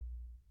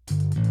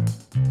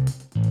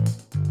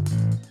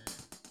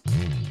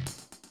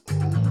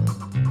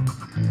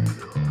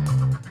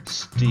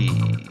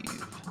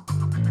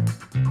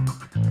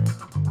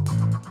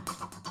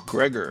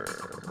Gregor,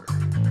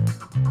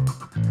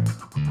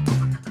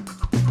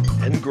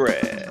 and Greg.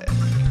 I'm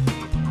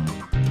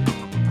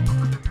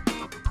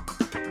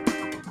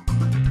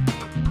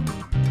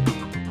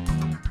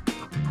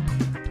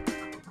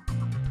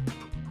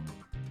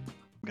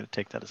going to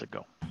take that as a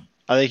go.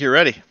 I think you're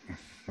ready.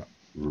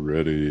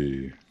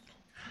 Ready.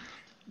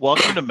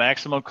 Welcome to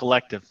Maximum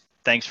Collective.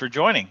 Thanks for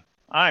joining.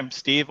 I'm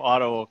Steve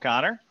Otto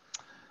O'Connor.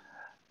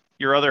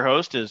 Your other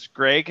host is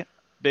Greg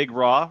Big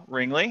Raw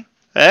Ringley.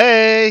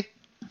 Hey!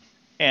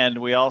 And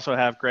we also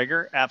have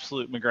Gregor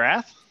Absolute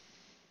McGrath.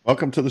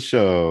 Welcome to the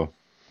show.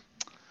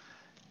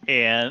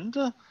 And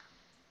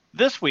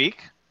this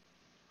week,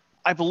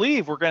 I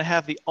believe we're going to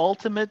have the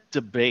ultimate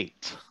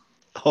debate.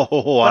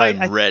 Oh,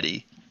 I'm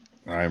ready.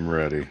 I'm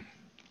ready.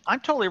 I'm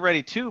totally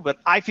ready too, but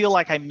I feel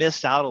like I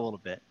missed out a little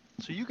bit.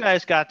 So you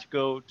guys got to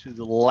go to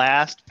the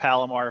last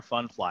Palomar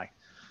Fun Fly.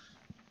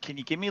 Can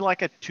you give me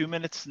like a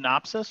 2-minute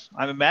synopsis?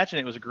 I'm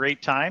imagining it was a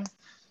great time.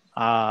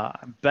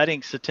 I'm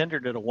betting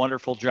Satinder did a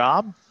wonderful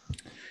job.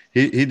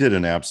 He did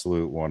an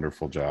absolute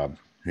wonderful job.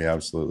 He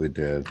absolutely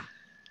did.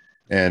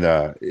 And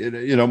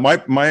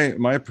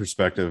my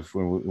perspective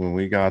when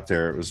we got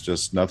there, it was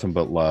just nothing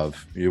but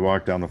love. You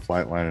walked down the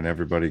flight line and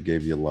everybody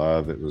gave you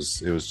love. It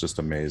was just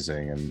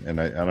amazing. And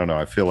I don't know.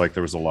 I feel like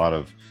there was a lot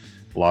of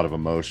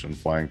emotion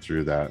flying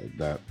through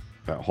that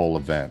whole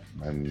event.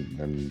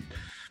 And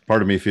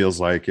part of me feels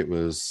like it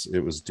was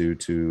due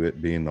to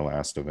it being the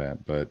last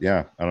event. But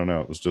yeah, I don't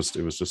know. It was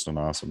just an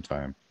awesome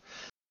time.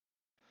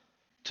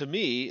 To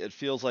me, it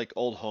feels like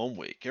old home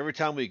week. Every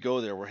time we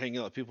go there, we're hanging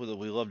out with people that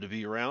we love to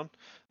be around.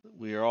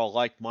 We are all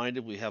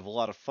like-minded. We have a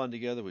lot of fun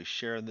together. We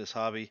share in this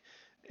hobby.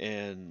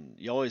 And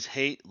you always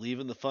hate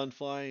leaving the fun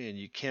fly, and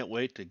you can't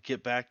wait to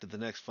get back to the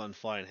next fun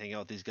fly and hang out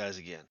with these guys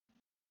again.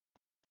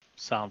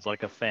 Sounds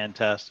like a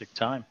fantastic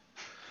time.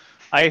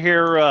 I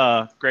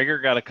hear Gregor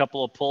got a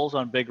couple of pulls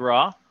on Big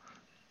Raw.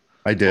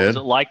 I did. What was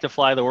it like to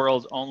fly the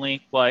world's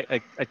only? Well,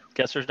 I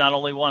guess there's not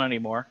only one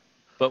anymore.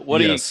 But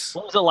what was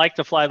it like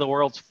to fly the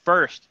world's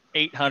first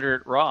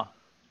 800 Raw?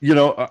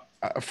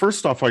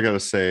 First off, I got to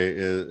say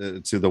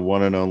to the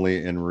one and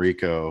only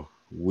Enrico,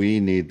 we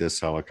need this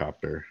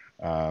helicopter.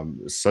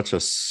 Such a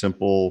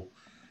simple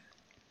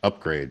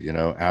upgrade,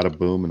 add a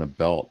boom and a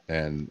belt,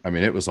 and I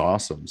mean it was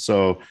awesome.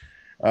 So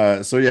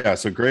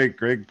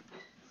Greg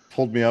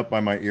pulled me up by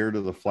my ear to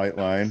the flight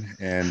line,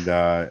 and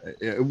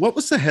what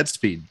was the head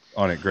speed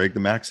on it, Greg? The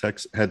max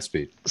head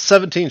speed?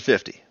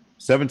 1750.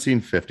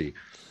 1750.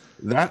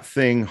 That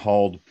thing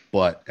hauled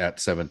butt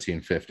at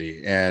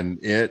 1750, and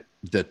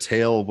the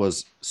tail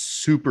was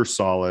super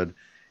solid.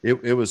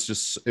 It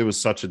was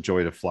such a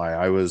joy to fly.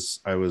 I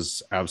was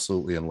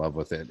absolutely in love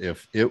with it.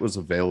 If it was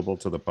available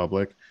to the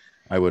public,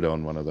 I would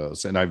own one of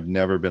those. And I've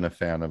never been a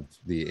fan of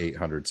the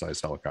 800 size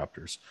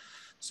helicopters.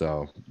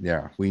 So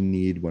yeah, we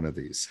need one of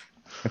these.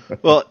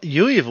 Well,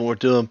 you even were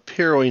doing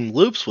pirouetting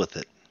loops with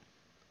it.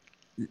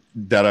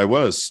 That I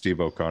was,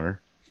 Steve O'Connor.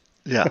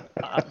 Yeah.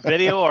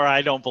 Video, or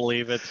I don't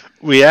believe it.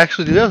 We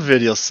actually do have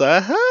video.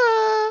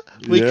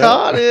 We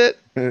caught it.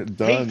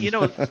 Done.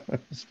 Hey,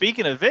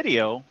 speaking of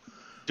video,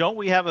 don't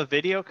we have a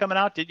video coming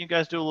out? Didn't you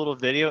guys do a little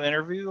video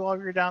interview while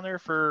you were down there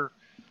for,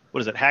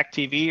 what is it, Hack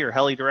TV or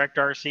Heli Direct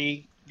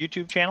RC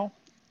YouTube channel?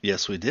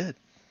 Yes, we did.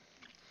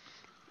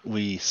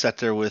 We sat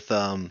there with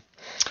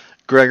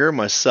Gregor,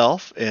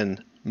 myself,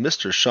 and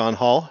Mr. Sean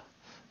Hall,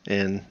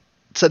 and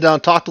sat down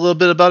and talked a little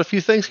bit about a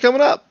few things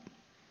coming up.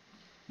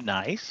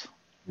 Nice.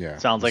 Yeah.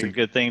 Sounds like a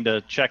good thing to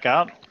check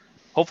out.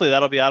 Hopefully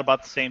that'll be out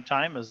about the same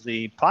time as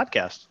the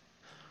podcast.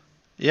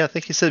 Yeah, I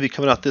think he said it'd be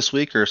coming out this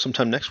week or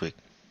sometime next week.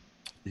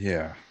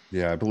 Yeah.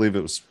 I believe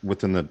it was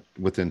within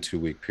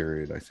 2-week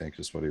period, I think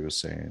is what he was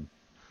saying.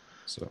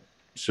 So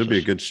should be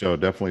a good show.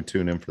 Definitely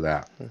tune in for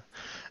that.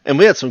 And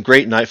we had some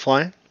great night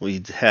flying.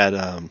 We had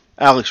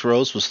Alex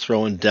Rose was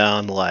throwing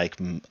down like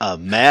a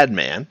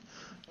madman.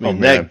 I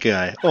mean, that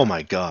guy, oh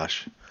my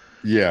gosh.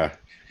 Yeah,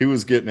 he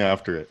was getting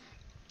after it.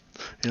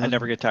 I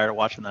never get tired of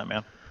watching that,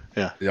 man.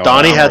 Yeah.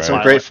 Donnie had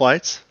some great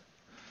flights.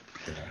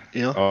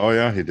 Yeah. Oh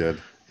yeah, he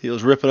did. He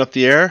was ripping up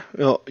the air.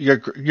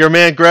 Your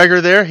man Gregor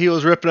there, he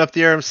was ripping up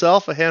the air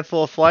himself. A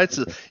handful of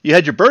flights. You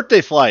had your birthday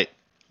flight.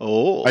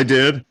 Oh, I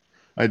did.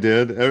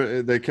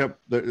 They kept.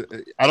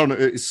 I don't know.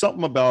 It's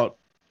something about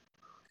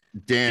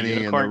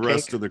Danny and the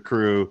rest of the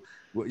crew.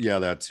 Yeah,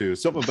 that too.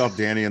 Something about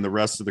Danny and the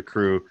rest of the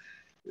crew.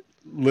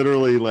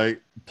 Literally,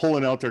 like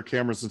pulling out their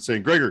cameras and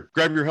saying, "Gregor,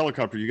 grab your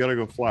helicopter. You got to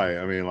go fly."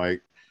 I mean,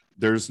 like.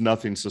 There's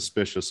nothing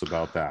suspicious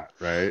about that,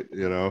 right?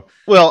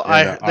 Well,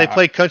 they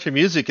played country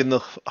music, and the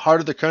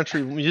harder the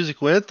country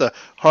music went, the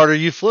harder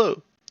you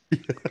flew.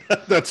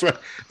 That's right.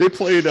 They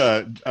played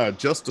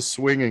Just a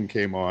Swingin'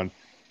 came on,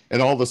 and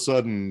all of a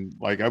sudden,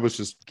 like I was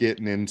just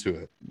getting into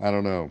it. I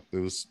don't know. It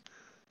was,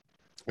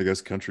 I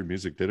guess, country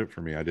music did it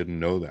for me. I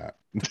didn't know that,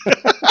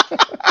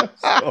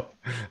 so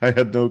I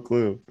had no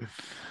clue.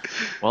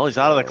 Well, he's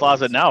out of the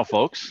closet now,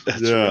 folks.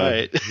 That's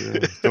right.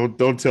 Yeah.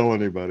 Don't tell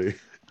anybody.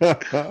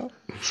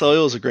 So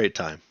it was a great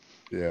time.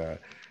 Yeah.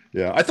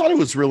 I thought it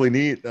was really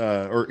neat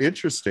or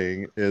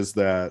interesting is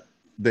that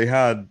they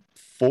had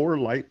 4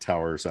 light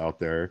towers out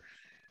there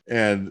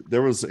and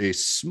there was a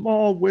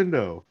small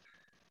window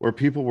where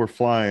people were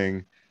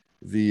flying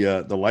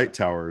the light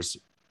towers,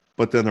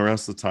 but then the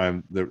rest of the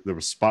time there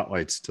were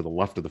spotlights to the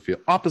left of the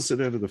field,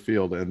 opposite end of the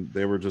field, and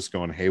they were just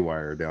going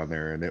haywire down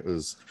there. And it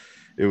was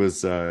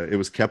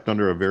kept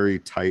under a very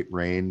tight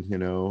rein,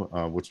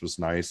 which was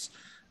nice,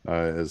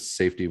 as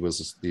safety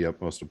was the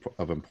utmost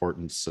of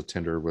importance. The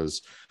tender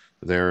was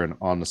there and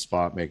on the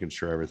spot, making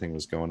sure everything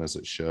was going as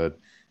it should.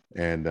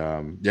 And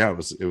yeah,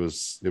 it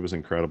was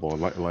incredible.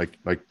 And like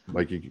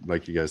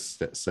you guys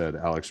said,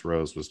 Alex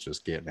Rose was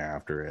just getting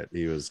after it.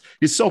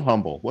 He's so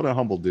humble. What a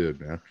humble dude,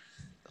 man.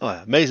 Oh,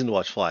 yeah, amazing to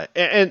watch fly.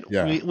 And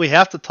Yeah, we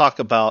have to talk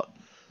about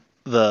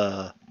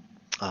the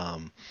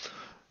um,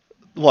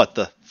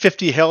 the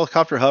 50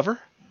 helicopter hover.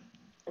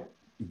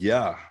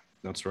 yeah,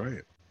 that's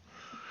right.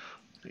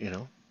 You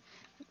know,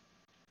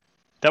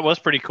 That was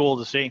pretty cool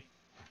to see.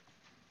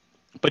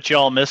 But you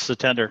all missed the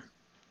tender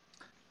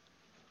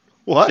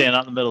what? standing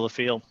out in the middle of the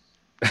field.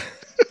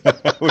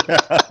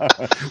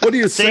 What are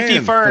you Safety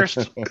saying? first.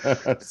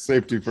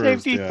 Safety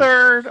first. Safety yeah.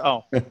 third.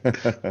 Oh,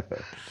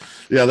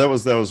 Yeah, that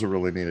was a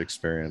really neat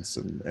experience,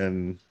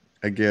 and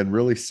again,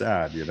 really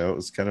sad.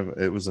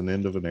 It was an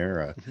end of an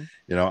era.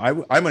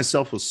 Mm-hmm. I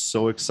myself was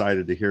so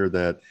excited to hear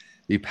that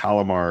the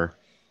Palomar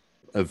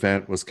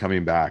event was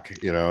coming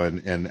back.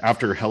 And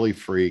after Heli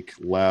Freak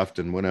left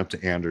and went up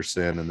to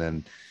Anderson, and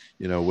then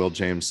Will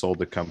James sold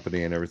the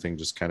company, and everything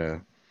just kind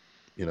of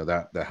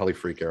that the Heli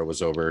Freak era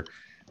was over.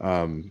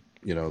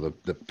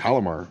 The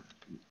Palomar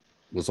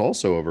was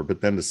also over,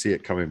 but then to see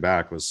it coming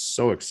back was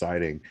so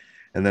exciting.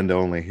 And then to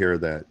only hear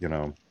that,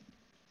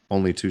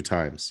 only 2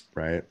 times,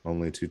 right?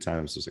 Only 2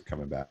 times was it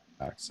coming back.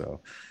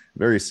 So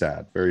very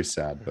sad,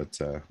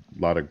 but a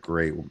lot of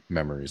great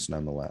memories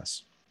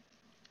nonetheless.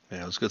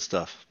 Yeah, it was good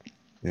stuff.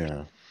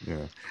 Yeah.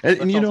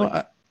 And That's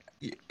awesome.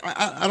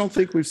 I don't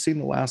think we've seen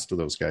the last of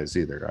those guys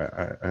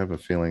either. I have a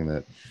feeling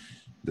that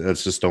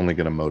that's just only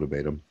going to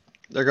motivate them.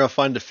 They're gonna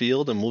find the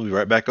field, and we'll be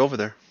right back over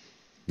there.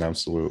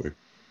 Absolutely.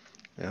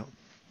 Yeah.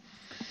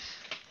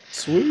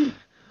 Sweet.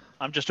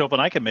 I'm just hoping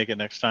I can make it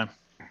next time.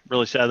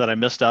 Really sad that I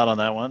missed out on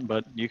that one,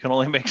 but you can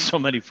only make so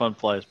many fun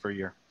flies per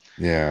year.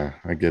 Yeah,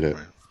 I get it.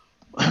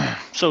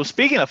 So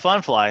speaking of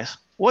fun flies,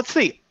 what's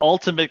the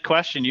ultimate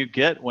question you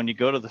get when you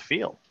go to the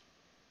field?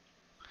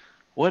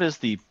 What is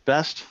the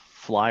best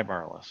fly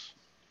barless?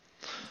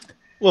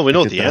 Well, we know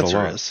I what get the that a answer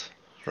lot. is,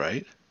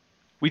 right?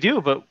 We do,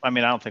 but I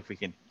don't think we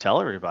can tell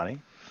everybody.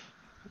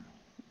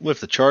 We have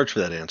to charge for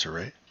that answer,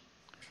 right?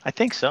 I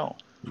think so.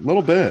 A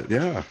little bit,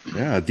 yeah.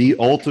 The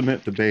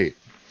ultimate debate.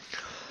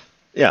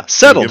 Yeah, Should we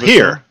settled give it to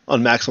here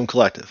on Maximum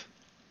Collective.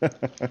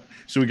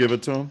 Should we give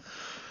it to him?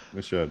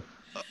 We should.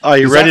 Are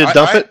you 'Cause ready to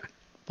dump it? I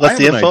What's have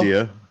the an info?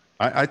 idea.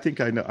 I think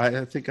I know.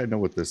 I think I know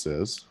what this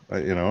is.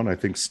 And I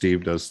think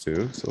Steve does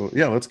too. So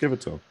yeah, let's give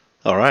it to him.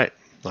 All right.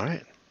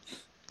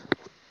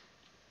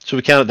 Should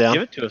we count it down?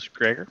 Give it to us,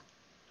 Gregor.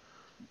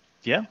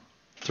 Yeah.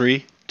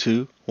 3,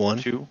 2, 1.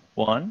 2,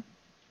 1.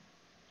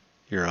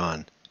 You're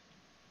on.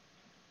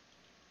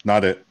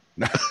 Not it.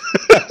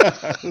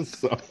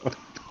 So,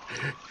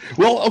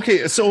 well,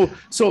 okay. So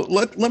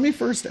let me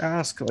first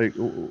ask, like,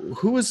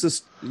 who is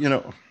this?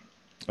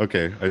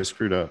 Okay, I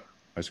screwed up.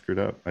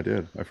 I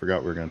did. I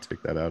forgot we were going to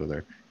take that out of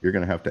there. You're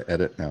going to have to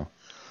edit now.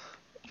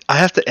 I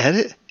have to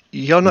edit?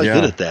 Y'all not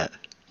good at that.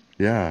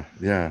 Yeah.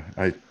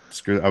 I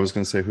was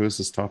going to say, who is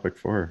this topic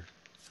for?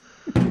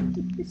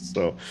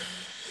 So,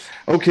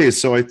 okay.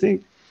 So I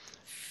think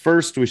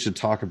first we should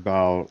talk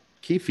about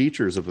key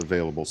features of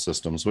available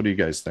systems. What do you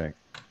guys think?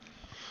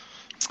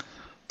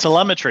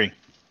 Telemetry.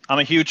 I'm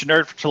a huge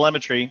nerd for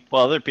telemetry.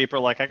 Well, other people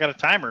are like, I got a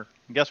timer.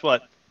 And guess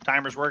what?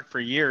 Timers work for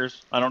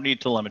years. I don't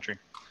need telemetry.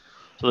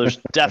 So there's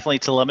definitely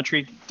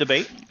telemetry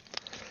debate.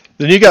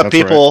 Then you got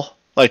people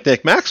like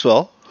Nick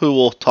Maxwell who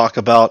will talk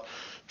about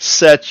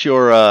set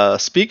your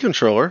speed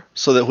controller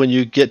so that when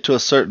you get to a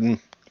certain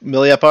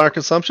milliamp hour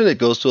consumption, it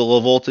goes to a low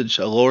voltage,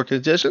 a lower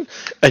condition,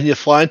 and you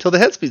fly until the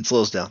head speed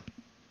slows down.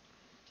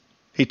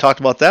 He talked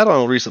about that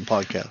on a recent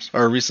podcast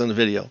or a recent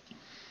video.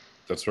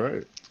 That's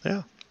right.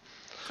 Yeah.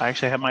 I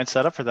actually have mine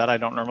set up for that. I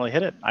don't normally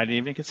hit it. I didn't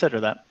even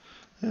consider that.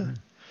 Yeah.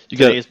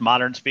 Today's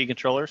modern speed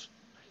controllers.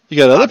 You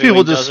got other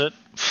people just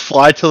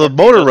fly till the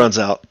motor runs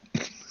out.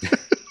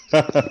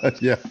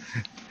 Yeah.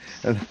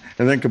 And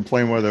then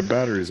complain why their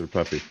batteries are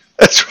puffy.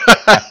 That's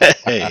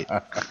right.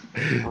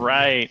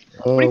 Right.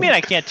 What do you mean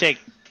I can't take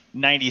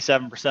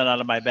 97% out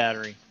of my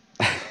battery?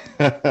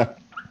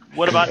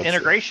 What about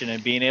integration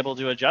and being able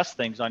to adjust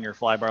things on your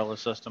fly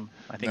barless system?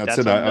 I think that's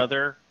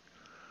another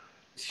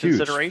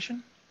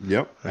consideration.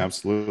 Yep,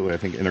 absolutely. I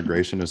think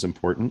integration is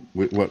important.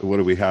 What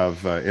do we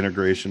have?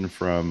 Integration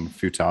from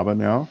Futaba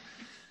now.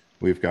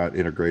 We've got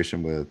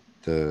integration with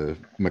the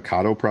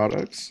Mikado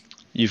products.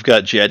 You've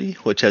got Jetty,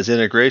 which has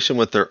integration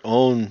with their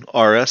own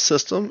RS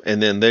system,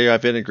 and then they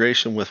have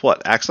integration with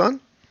what?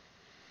 Axon?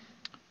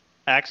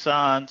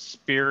 Axon,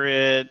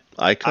 Spirit,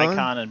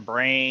 Icon, and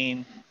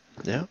Brain.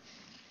 Yeah.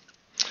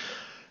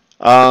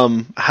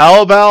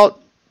 How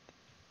about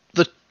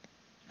the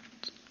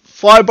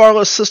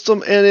flybarless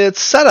system and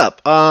its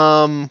setup.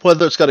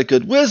 Whether it's got a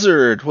good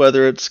wizard,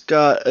 whether it's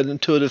got an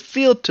intuitive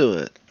feel to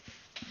it.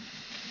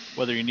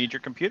 Whether you need your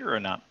computer or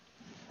not.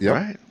 Yep.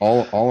 Right.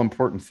 All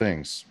important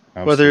things.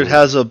 Whether it Absolutely.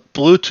 has a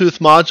Bluetooth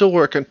module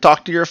where it can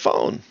talk to your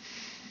phone.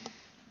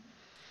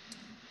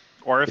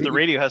 Or if the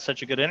radio has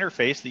such a good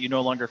interface that you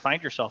no longer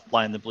find yourself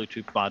flying the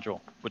Bluetooth module,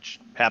 which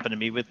happened to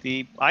me with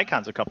the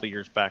Icons a couple of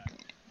years back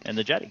and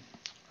the Jetty.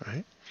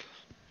 Right.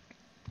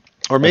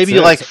 Or maybe That's you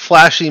it. like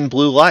flashing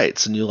blue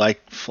lights and you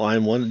like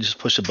flying one and just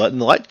push a button,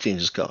 the light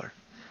changes color.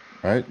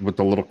 Right, with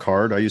the little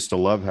card. I used to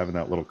love having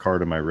that little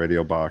card in my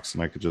radio box,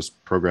 and I could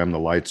just program the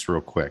lights real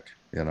quick.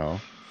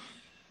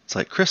 It's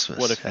like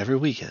Christmas every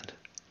weekend.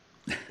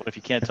 What if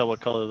you can't tell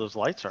what color those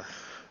lights are?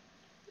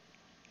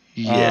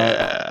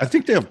 Yeah. I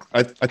think they have.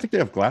 I think they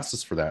have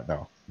glasses for that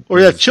now. Or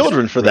you have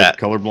children for that.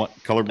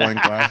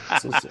 Colorblind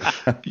glasses.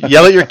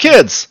 Yell at your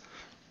kids.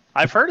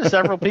 I've heard of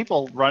several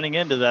people running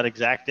into that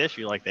exact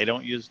issue. Like they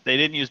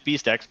didn't use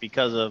B-Stacks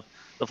because of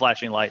the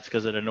flashing lights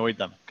because it annoyed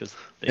them. Because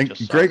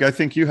Greg, I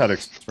think you had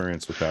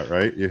experience with that,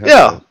 right?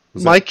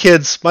 My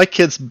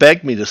kids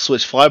begged me to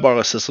switch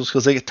flybarless systems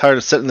because they get tired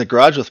of sitting in the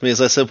garage with me.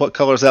 As I said, what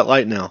color is that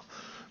light now?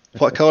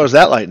 What color is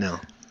that light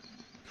now?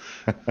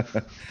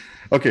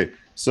 Okay,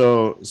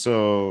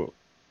 so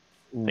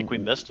I think we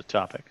missed a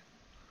topic.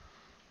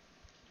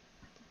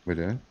 We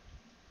did.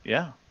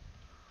 Yeah.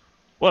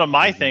 One of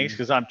my things,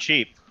 because I'm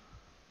cheap.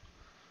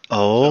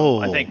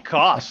 Oh. So I think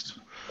cost.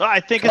 I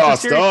think it's a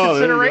serious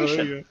consideration.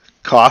 There you go.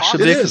 Cost should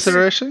be a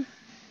consideration?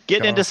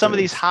 Getting into Cost some of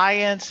is. these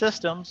high-end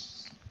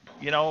systems,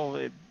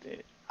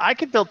 I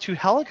could build 2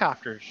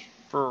 helicopters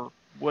for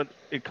what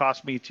it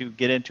cost me to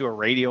get into a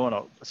radio and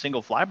a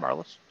single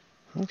flybarless.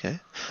 Okay.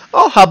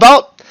 Oh,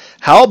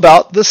 how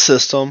about the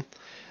system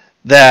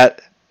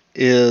that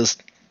is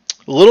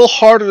a little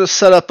harder to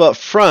set up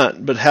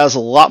front, but has a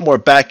lot more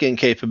back-end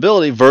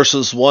capability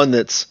versus one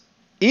that's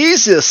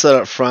easy to set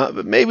up front,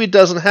 but maybe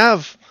doesn't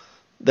have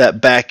that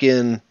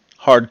back-end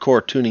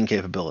hardcore tuning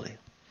capability?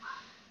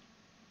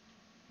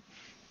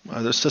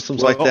 Are there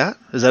systems like that?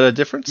 Is that a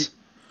difference?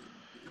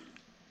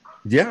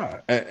 Yeah,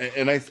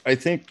 and I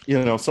think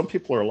some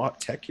people are a lot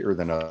techier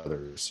than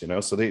others,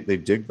 so they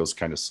dig those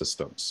kind of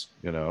systems,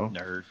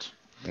 Nerds.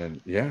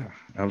 And yeah,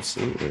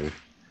 absolutely.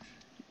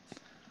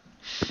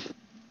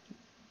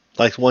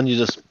 Like one you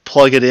just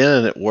plug it in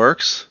and it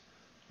works.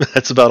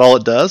 That's about all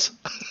it does.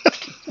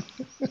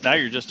 Now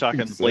you're just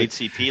talking Blade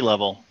CP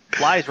level.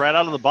 Flies right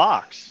out of the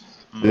box.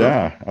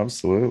 Yeah,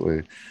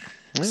 absolutely.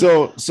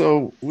 Yeah.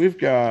 So we've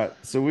got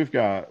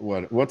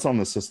what's on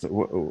the system?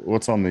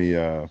 What's on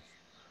the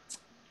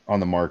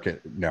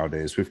market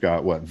nowadays? We've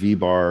got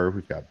V-Bar,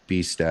 we've got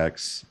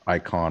B-Stacks,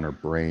 Icon or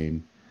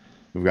Brain,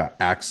 we've got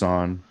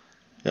Axon,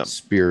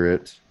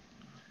 Spirit.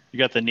 You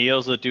got the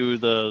Neos that do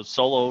the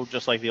solo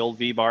just like the old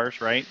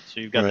V-Bars, right? So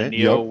you've got the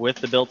Neo with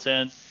the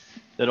built-in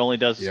that only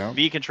does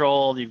V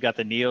control. You've got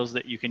the Neos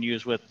that you can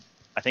use with,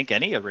 I think,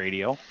 any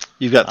radio.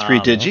 You've got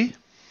 3Digi.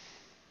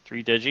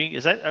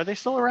 3Digi. Are they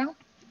still around?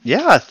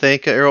 Yeah, I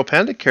think Aero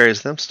Panda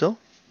carries them still.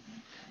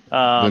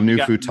 The new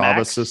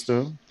Futaba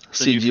system.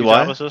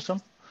 CGY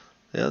system.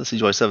 Yeah, the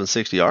CGY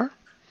 760R.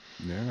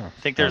 Yeah. I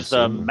think there's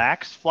the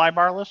Max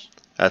flybarless.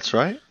 That's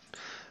right.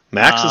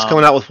 Max is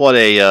coming out with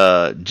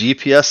a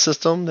GPS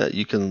system that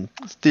you can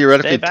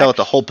theoretically tell it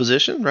the whole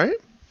position, right?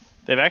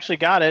 They've actually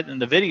got it,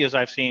 and the videos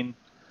I've seen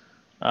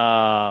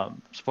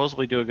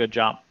supposedly do a good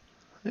job.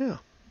 Yeah.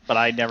 But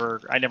I never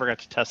got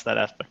to test that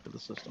aspect of the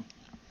system.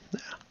 Yeah.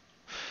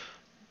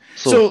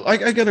 So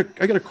I got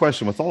a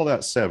question. With all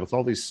that said, with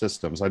all these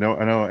systems, I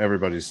know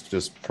everybody's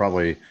just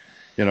probably,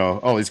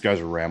 these guys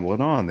are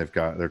rambling on.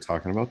 They're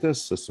talking about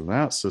this system,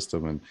 that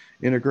system, and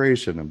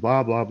integration, and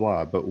blah blah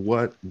blah. But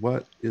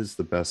what is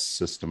the best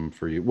system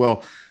for you?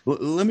 Well,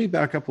 let me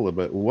back up a little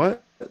bit.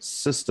 What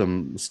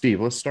system,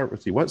 Steve? Let's start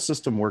with you. What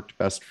system worked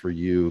best for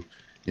you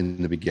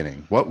in the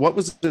beginning? What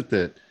was it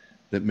that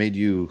made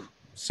you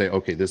say,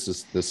 okay, this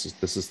is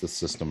the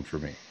system for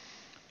me?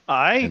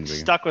 I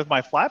stuck with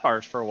my flat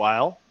bars for a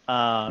while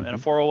and a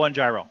 401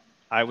 gyro.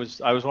 I was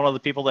one of the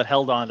people that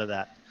held on to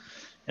that,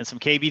 and some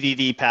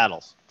KBDD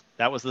paddles.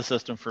 That was the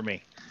system for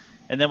me.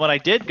 And then when I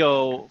did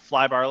go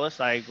fly barless,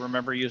 I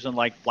remember using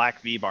like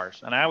black V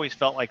bars, and I always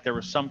felt like there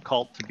was some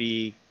cult to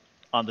be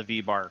on the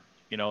V bar.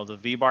 The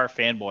V bar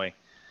fanboy.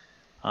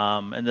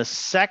 And the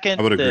second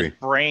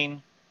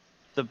Brain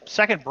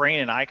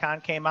and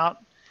Icon came out,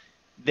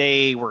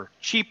 they were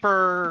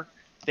cheaper.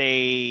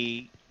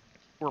 They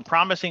were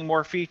promising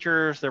more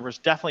features. There was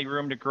definitely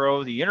room to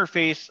grow. The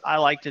interface, I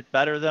liked it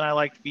better than I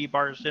liked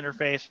V-Bar's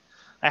interface.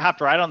 I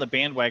hopped right on the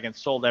bandwagon,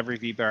 sold every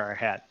V-Bar I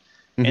had.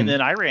 And then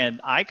I ran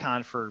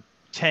Icon for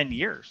 10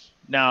 years.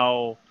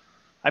 Now,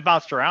 I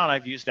bounced around.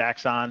 I've used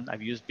Axon.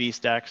 I've used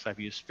B-Stacks. I've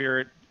used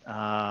Spirit.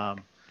 I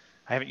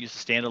haven't used a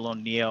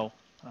standalone Neo.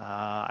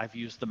 I've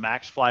used the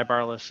Max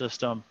Flybarless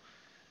system.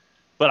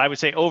 But I would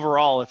say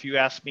overall, if you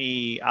ask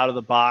me out of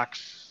the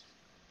box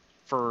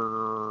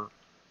for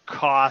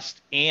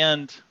cost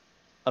and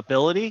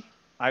ability,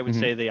 I would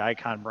say the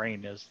Icon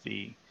Brain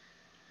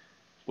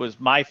was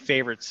my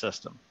favorite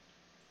system.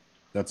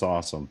 That's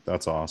awesome.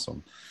 That's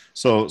awesome.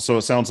 So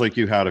it sounds like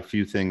you had a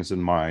few things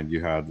in mind.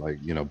 You had, like,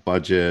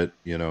 budget,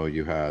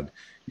 you had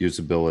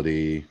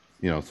usability,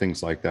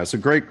 things like that. So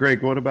great,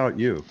 Greg, what about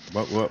you?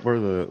 What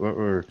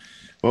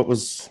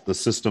was the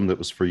system that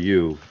was for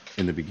you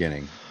in the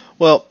beginning?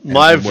 Well, And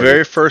my what is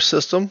very first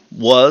system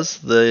was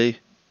the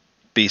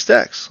Beast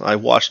X. I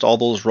watched all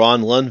those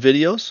Ron Lund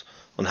videos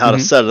on how to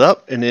Mhm. set it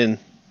up, and then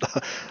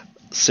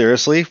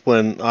seriously,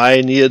 when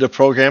I needed to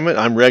program it,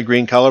 I'm red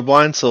green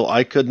colorblind, so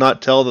I could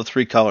not tell the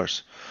three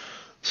colors.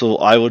 So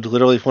I would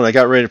literally, when I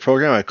got ready to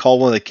program, I call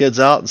one of the kids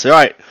out and say, "All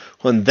right,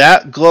 when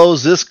that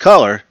glows this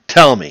color,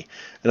 tell me."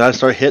 And I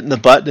start hitting the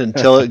button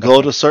until it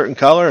glowed a certain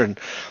color, and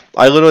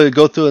I literally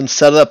go through and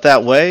set it up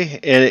that way,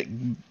 and it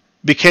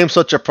became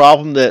such a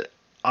problem that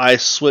I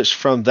switched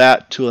from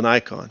that to an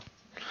icon.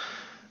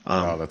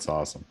 Oh, Um, that's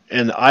awesome.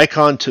 and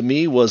icon to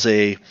me was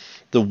the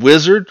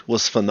wizard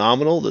was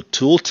phenomenal. The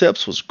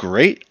tooltips was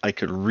great. I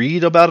could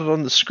read about it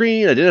on the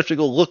screen. I didn't have to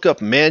go look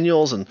up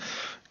manuals and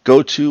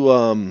go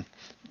to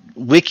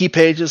wiki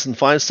pages and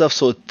find stuff.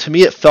 So to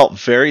me, it felt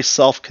very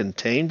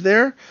self-contained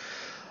there.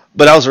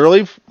 But I was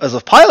early as a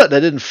pilot. I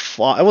didn't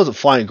fly. I wasn't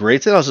flying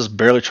great then. I was just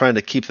barely trying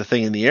to keep the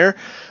thing in the air.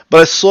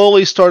 But I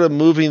slowly started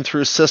moving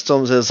through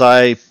systems as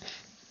I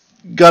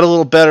got a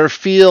little better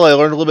feel. I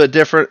learned a little bit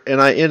different,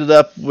 and I ended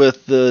up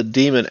with the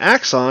Demon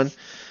Axon,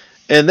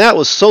 and that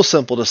was so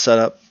simple to set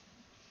up.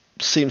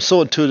 Seemed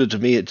so intuitive to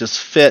me. It just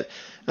fit,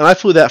 and I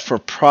flew that for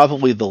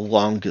probably the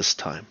longest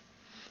time.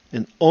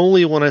 And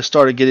only when I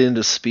started getting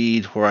into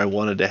speed where I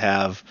wanted to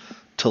have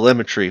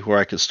telemetry where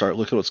I could start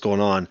looking at what's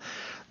going on,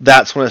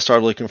 that's when I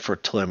started looking for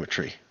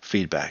telemetry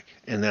feedback.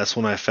 And that's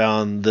when I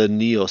found the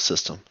Neo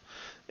system.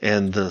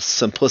 And the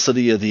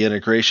simplicity of the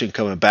integration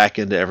coming back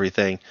into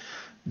everything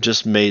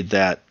just made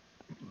that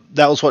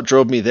was what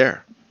drove me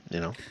there, you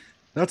know.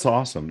 That's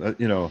awesome.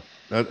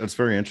 That's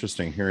very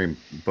interesting hearing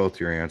both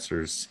your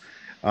answers.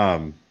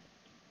 Um,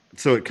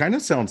 so it kind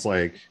of sounds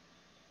like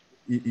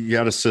you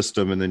had a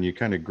system and then you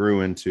kind of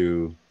grew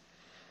into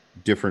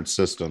different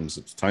systems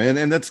at the time,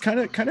 and that's kind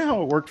of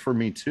how it worked for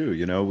me too.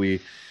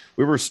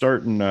 We were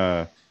starting.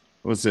 What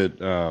was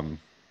it?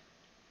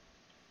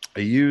 I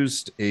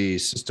used a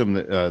system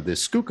that the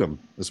Skookum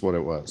is what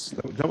it was.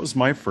 That was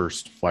my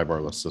first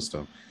flybarless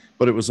system,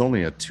 but it was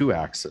only a two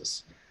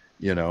axis,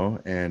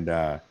 and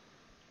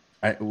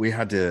we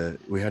had to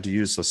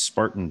use a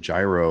Spartan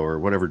gyro or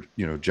whatever,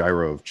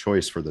 gyro of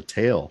choice for the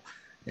tail,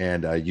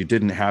 and you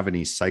didn't have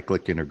any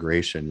cyclic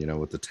integration,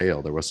 with the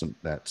tail. There wasn't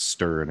that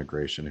stir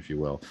integration, if you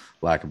will,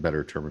 lack of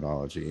better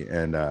terminology,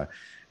 and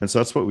so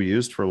that's what we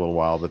used for a little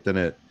while. But then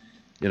it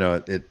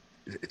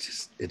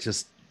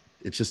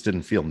just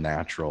didn't feel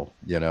natural,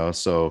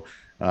 So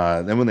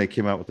then when they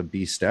came out with the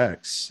Beast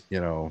X,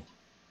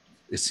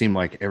 it seemed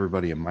like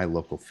everybody in my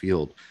local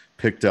field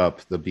picked up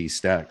the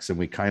Beast X, and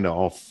we kind of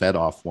all fed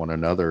off one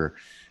another.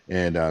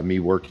 And me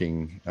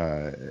working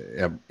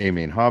at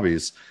A-Main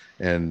Hobbies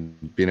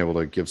and being able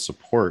to give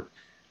support,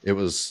 it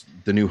was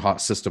the new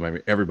hot system. I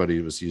mean, everybody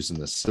was using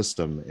this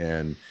system,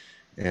 and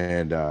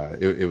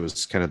it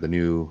was kind of the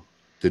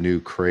new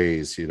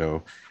craze,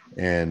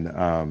 and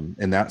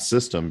that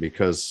system,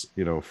 because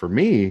for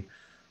me,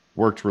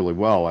 worked really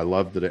well. I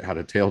loved that it had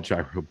a tail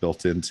gyro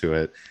built into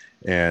it.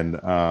 And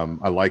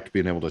I liked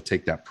being able to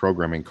take that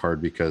programming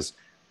card because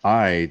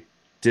I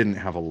didn't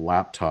have a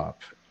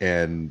laptop.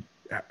 And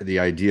the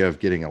idea of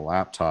getting a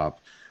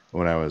laptop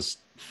when I was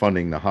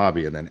funding the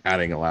hobby and then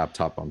adding a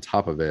laptop on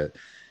top of it,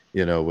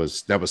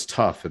 was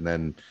tough. And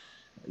then,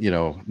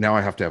 now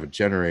I have to have a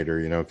generator,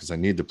 because I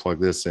need to plug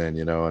this in,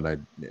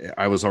 and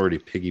I was already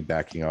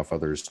piggybacking off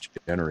others'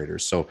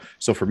 generators.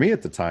 So for me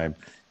at the time,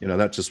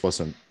 that just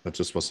wasn't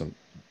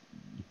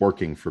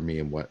working for me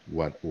and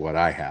what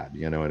I had,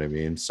 you know what I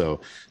mean?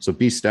 So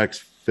BeastX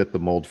fit the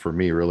mold for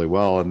me really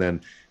well. And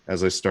then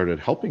as I started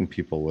helping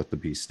people with the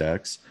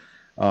BeastX,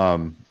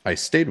 I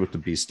stayed with the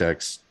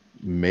BeastX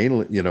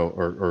mainly,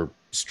 or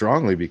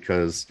strongly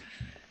because,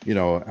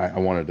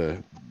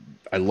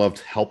 I loved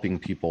helping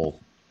people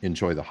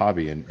enjoy the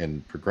hobby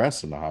and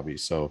progress in the hobby.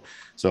 So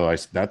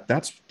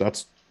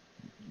that's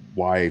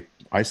why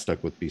I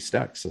stuck with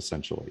BeastX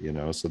essentially,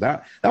 So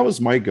that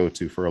was my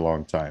go-to for a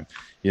long time.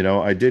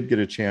 I did get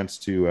a chance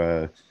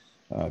to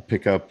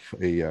pick up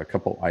a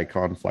couple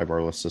Icon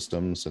flybarless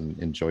systems and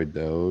enjoyed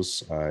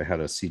those. I had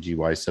a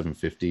CGY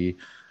 750.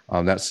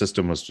 That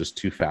system was just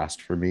too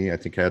fast for me. I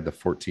think I had the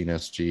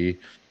 14SG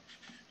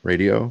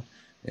radio,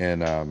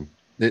 and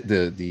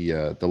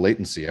the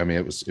latency. I mean,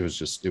 it was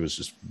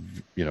just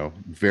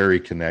very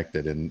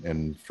connected,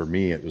 and for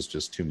me it was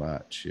just too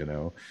much.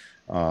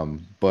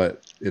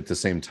 But at the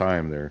same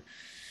time, they're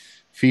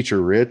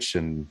feature rich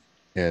and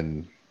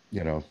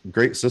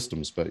great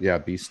systems. But yeah,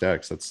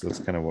 BeastX, that's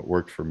kind of what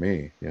worked for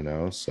me.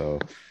 So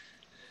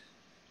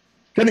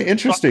kind of So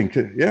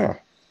interesting. Yeah,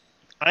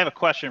 I have a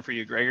question for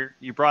you, Gregor.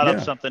 You brought up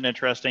yeah. something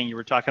interesting. You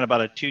were talking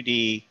about a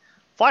 2D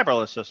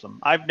flybarless system.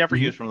 I've never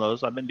Mhm. used one of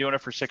those. I've been doing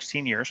it for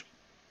 16 years.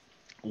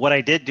 What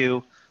I did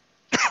do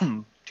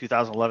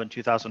 2011,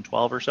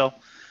 2012 or so,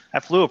 I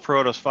flew a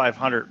Protos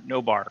 500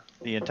 no bar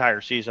the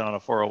entire season on a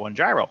 401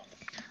 gyro.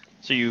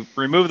 So you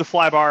remove the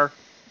fly bar,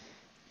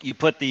 you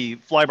put the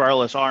fly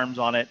barless arms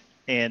on it,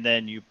 and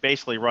then you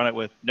basically run it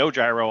with no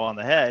gyro on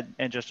the head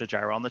and just a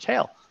gyro on the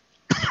tail.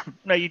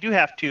 Now you do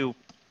have to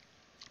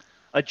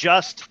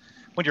adjust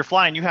when you're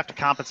flying. You have to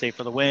compensate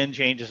for the wind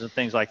changes and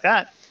things like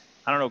that.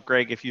 I don't know,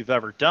 Greg, if you've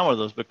ever done one of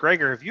those, but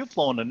Gregor, have you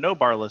flown a no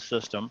barless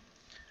system?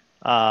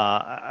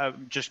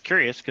 I'm just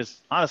curious because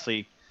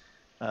honestly,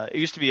 it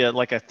used to be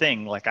like a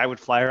thing. Like I would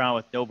fly around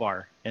with no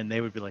bar, and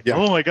they would be like, Yeah.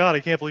 "Oh my god, I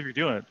can't believe you're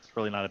doing it." It's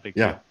really not a big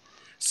deal.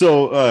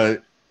 So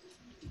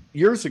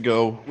years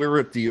ago, we were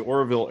at the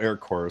Oroville Air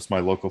Course, my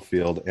local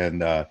field,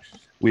 and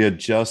we had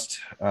just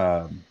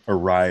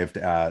arrived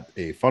at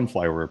a fun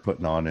fly we were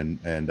putting on,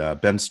 and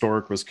Ben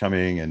Stork was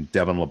coming, and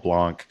Devin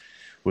LeBlanc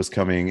was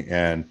coming,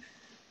 and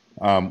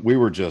we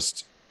were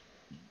just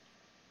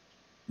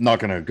not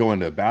going to go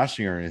into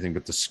bashing or anything,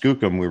 but the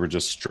Skookum, we were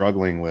just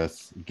struggling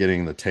with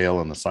getting the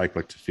tail and the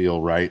cyclic to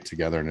feel right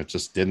together, and it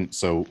just didn't.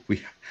 So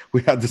we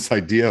had this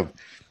idea of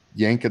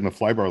yanking the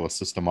flybarless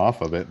system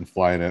off of it and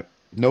flying it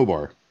no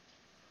bar.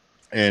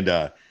 And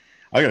I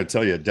got to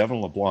tell you, Devin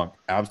LeBlanc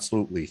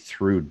absolutely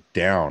threw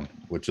down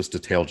with just a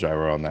tail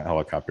gyro on that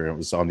helicopter. And it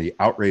was on the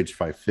Outrage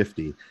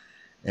 550.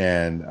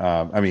 And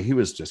I mean, he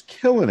was just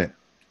killing it,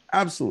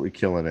 absolutely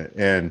killing it.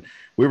 And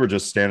we were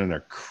just standing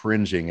there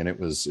cringing. And it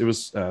was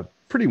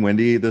pretty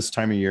windy this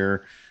time of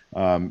year.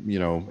 You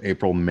know,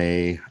 April,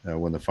 May,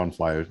 when the fun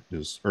fly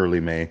is early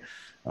May.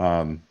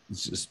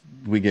 It's just,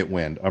 we get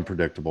wind,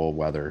 unpredictable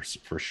weather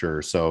for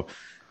sure. So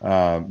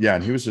yeah,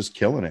 and he was just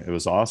killing it. It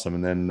was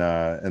awesome. And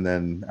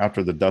then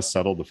after the dust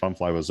settled, the fun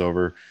fly was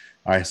over.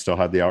 I still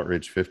had the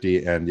Outrage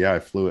 50, and yeah, I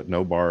flew it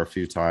no bar a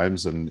few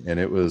times, and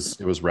it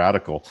was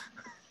radical.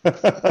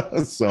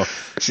 So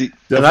see,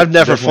 and I've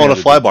never flown a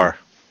fly bar.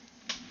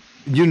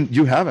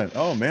 You haven't?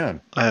 Oh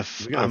man,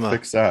 we gotta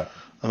fix that.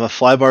 I'm a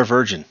fly bar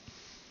virgin.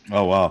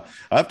 Oh wow,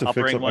 I have to I'll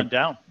fix bring up one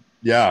down.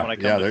 Yeah, when I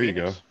come to there you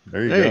Phoenix. go.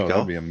 There you go.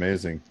 That'd be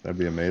amazing.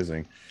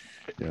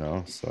 You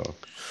know,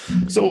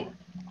 so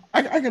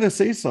I gotta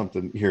say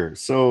something here.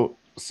 So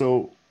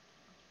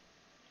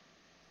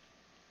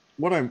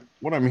what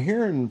I'm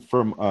hearing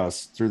from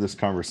us through this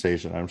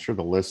conversation, I'm sure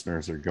the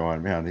listeners are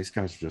going, man, these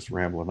guys are just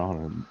rambling on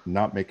and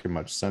not making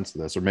much sense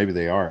of this, or maybe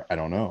they are. I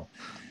don't know.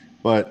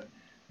 But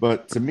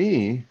to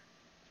me,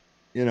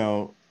 you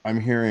know, I'm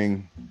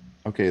hearing,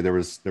 okay, there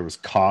was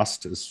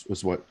cost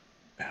is what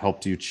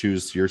helped you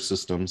choose your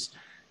systems.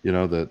 You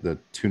know, the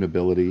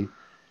tunability.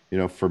 You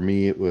know, for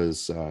me, it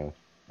was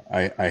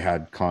I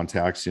had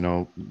contacts, you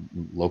know,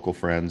 local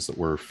friends that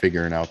were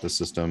figuring out the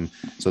system,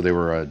 so they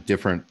were a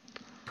different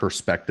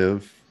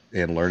perspective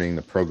and learning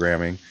the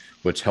programming,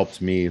 which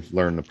helped me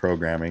learn the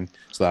programming.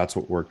 So that's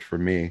what worked for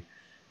me,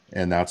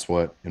 and that's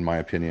what, in my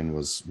opinion,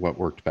 was what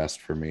worked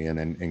best for me.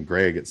 And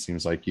Greg, it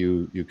seems like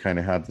you kind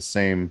of had the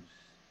same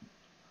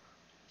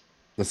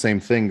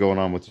thing going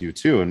on with you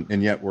too,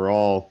 and yet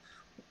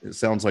it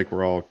sounds like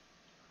we're all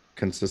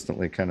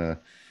consistently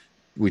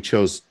we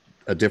chose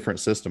a different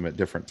system at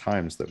different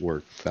times that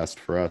worked best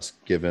for us,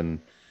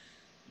 given,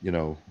 you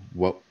know,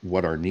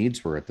 what our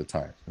needs were at the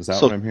time. Is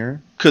that what I'm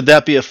hearing? Could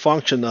that be a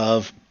function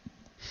of,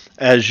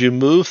 as you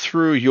move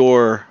through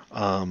your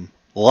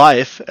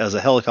life as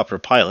a helicopter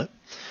pilot,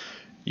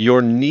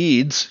 your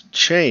needs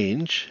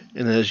change,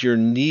 and as your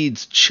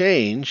needs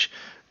change,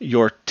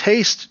 your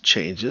taste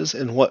changes,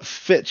 and what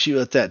fits you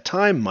at that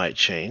time might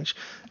change,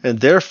 and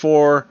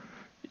therefore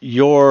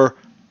your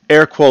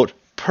air quote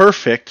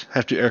perfect, I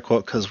have to air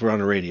quote because we're on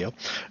the radio,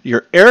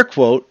 your air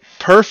quote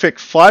perfect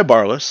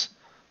flybarless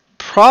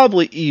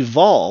probably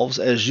evolves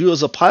as you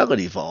as a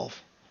pilot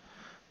evolve.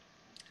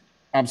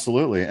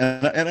 Absolutely.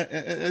 And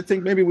I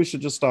think maybe we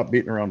should just stop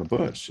beating around the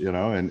bush, you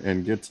know,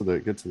 and get to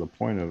the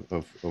point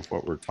of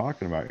what we're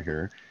talking about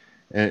here,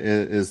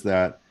 is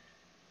that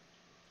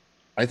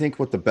I think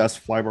what the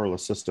best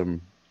flybarless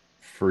system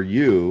for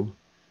you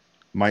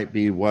might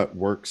be what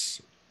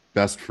works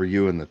best for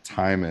you in the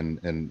time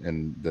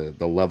and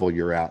the level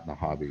you're at in the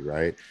hobby,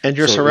 right? And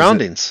your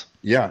surroundings.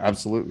 Yeah,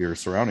 absolutely. Your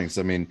surroundings.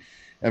 I mean,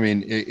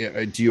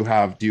 do you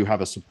have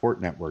a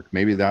support network?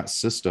 Maybe that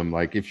system,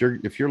 like if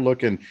you're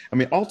looking, I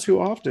mean, all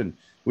too often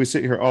we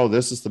sit here, oh,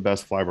 this is the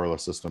best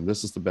flybarless system,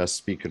 this is the best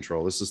speed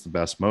control, this is the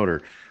best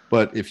motor.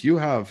 But if you're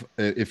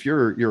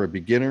a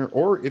beginner,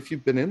 or if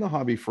you've been in the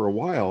hobby for a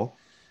while,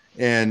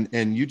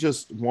 and you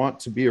just want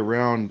to be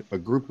around a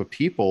group of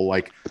people,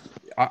 like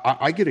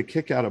I get a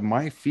kick out of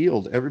my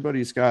field.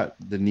 Everybody's got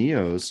the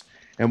Neos,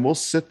 and we'll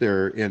sit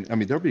there, and I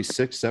mean, there'll be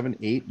 6, 7,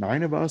 8,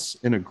 9 of us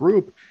in a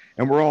group,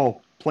 and we're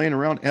all playing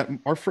around. And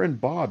our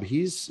friend Bob,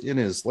 he's in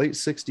his late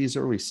 60s,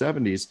 early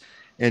 70s,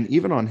 and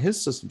even on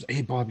his systems,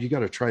 hey Bob, you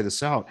got to try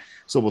this out.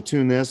 So we'll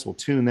tune this, we'll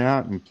tune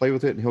that, and play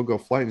with it, and he'll go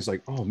fly, and he's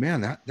like, oh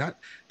man,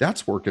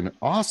 that's working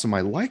awesome.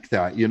 I like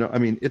that. You know, I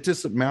mean, it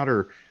doesn't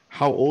matter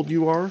how old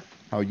you are,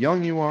 how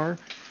young you are,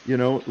 you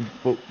know,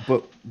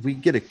 but we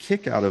get a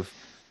kick out of,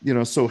 you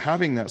know, so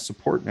having that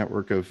support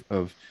network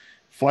of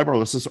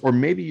flybarless, or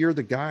maybe you're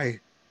the guy,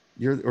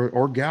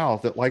 or gal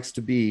that likes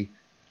to be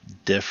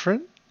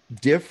different.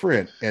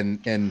 different,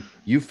 and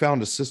you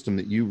found a system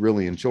that you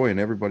really enjoy, and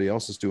everybody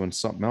else is doing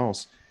something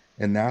else,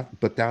 and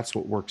that's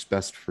what works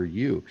best for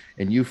you.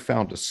 And you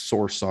found a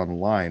source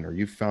online, or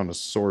you found a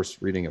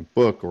source reading a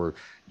book, or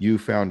you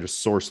found a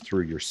source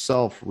through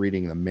yourself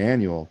reading the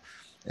manual.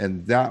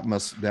 And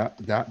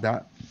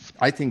that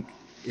I think,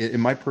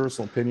 in my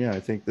personal opinion, I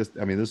think this,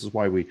 I mean, this is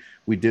why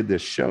we did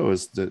this show,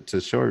 is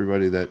to show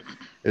everybody that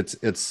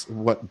it's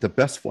what the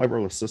best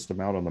fiberless system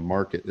out on the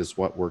market is,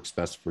 what works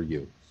best for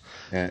you.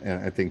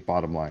 And I think,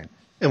 bottom line,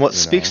 And what you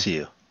speaks know, to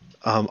you.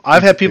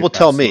 I've had people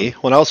tell me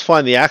absolutely. when I was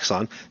flying the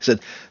Axon, they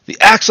said, the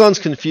Axon's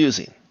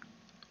confusing.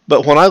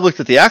 But when I looked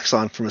at the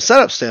Axon from a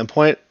setup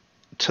standpoint,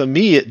 to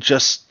me, it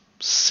just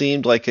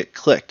seemed like it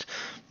clicked.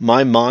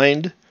 My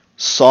mind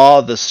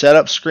saw the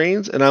setup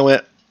screens and I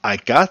went, I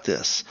got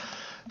this.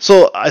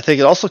 So I think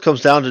it also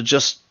comes down to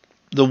just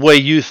the way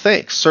you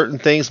think. Certain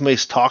things may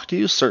talk to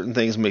you, certain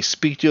things may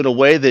speak to you in a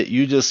way that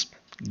you just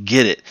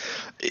get it.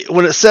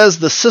 When it says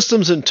the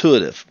system's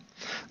intuitive,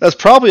 that's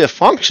probably a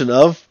function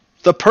of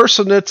the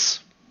person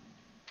that's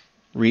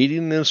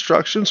reading the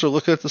instructions or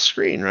looking at the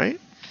screen, right?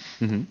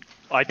 Mm-hmm.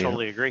 I Yeah.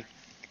 totally agree.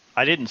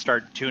 I didn't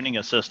start tuning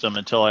a system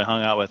until I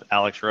hung out with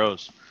Alex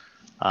Rose.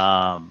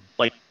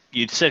 Like,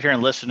 you'd sit here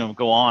and listen to him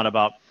go on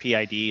about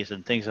PIDs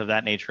and things of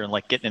that nature, and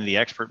like getting into the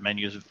expert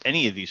menus of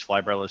any of these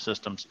flybarless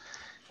systems.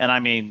 And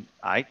I mean,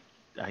 I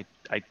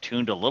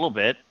tuned a little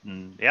bit,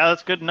 and yeah,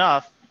 that's good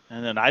enough.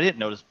 And then I didn't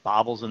notice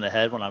bobbles in the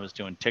head when I was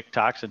doing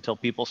TikToks until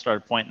people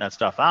started pointing that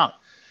stuff out.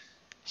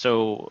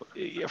 So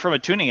from a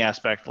tuning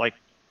aspect, like,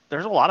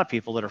 there's a lot of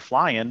people that are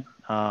flying.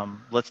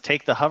 Let's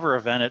take the hover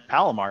event at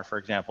Palomar, for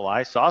example.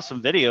 I saw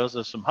some videos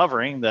of some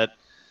hovering that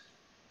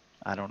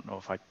I don't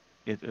know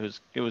if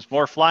it was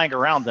more flying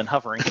around than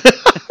hovering.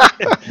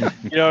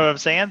 You know what I'm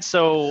saying?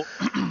 So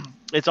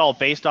it's all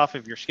based off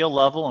of your skill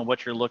level and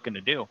what you're looking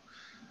to do.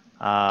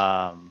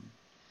 Yeah.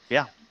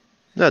 Yeah,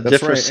 That's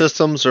different right.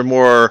 systems are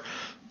more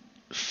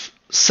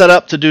set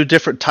up to do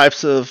different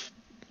types of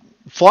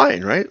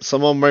flying, right?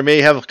 Some of them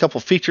may have a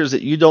couple features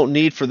that you don't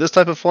need for this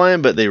type of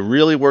flying, but they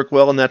really work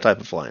well in that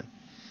type of flying.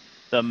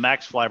 The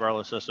max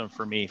flybarless system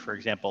for me, for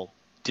example,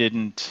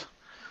 didn't.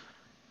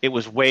 It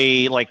was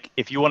way, like,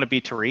 if you want to be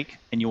Tariq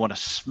and you want to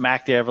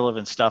smack the ever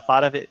living stuff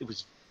out of it, it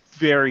was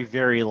very,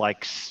 very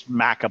like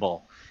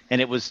smackable.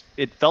 And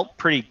it felt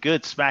pretty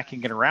good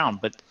smacking it around,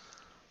 but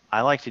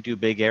I like to do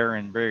big air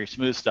and very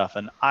smooth stuff.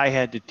 And I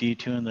had to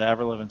detune the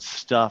ever living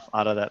stuff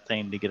out of that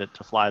thing to get it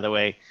to fly the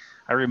way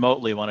I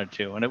remotely wanted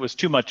to. And it was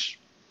too much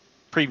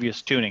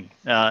previous tuning.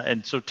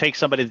 And so take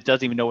somebody that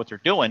doesn't even know what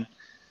they're doing,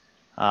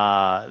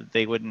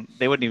 they wouldn't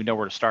even know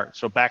where to start.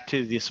 So back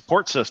to the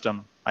support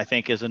system, I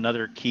think, is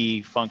another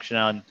key function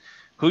on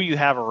who you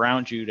have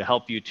around you to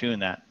help you tune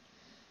that.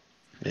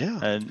 Yeah.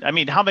 And I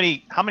mean, how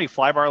many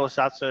flybarless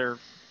out there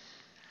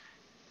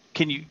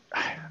can you?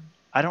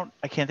 I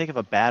can't think of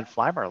a bad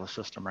flybarless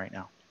system right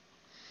now.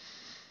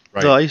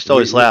 No, Right. I used to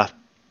always We laugh.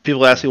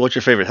 People ask yeah. me, what's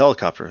your favorite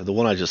helicopter? The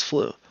one I just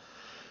flew.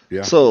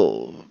 Yeah.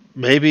 So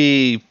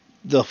maybe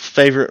your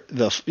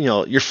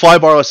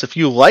flybarless, if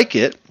you like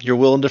it, you're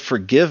willing to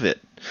forgive it.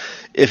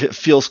 If it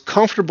feels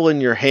comfortable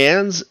in your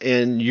hands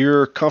and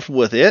you're comfortable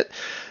with it,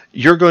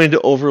 you're going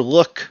to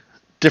overlook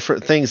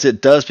different things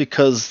it does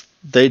because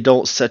they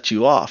don't set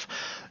you off.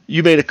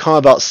 You made a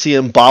comment about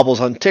seeing bobbles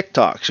on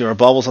TikToks,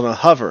 bobbles on a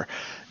hover.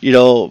 You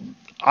know,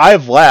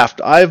 I've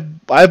laughed.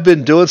 I've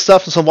been doing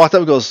stuff, and someone walked up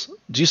and goes,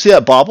 "Do you see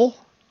that bobble?"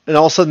 And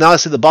all of a sudden, now I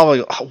see the bobble. I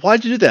go,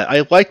 "Why'd you do that?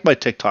 I like my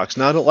TikToks.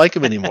 Now I don't like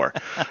them anymore."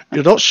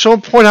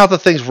 Don't point out the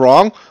things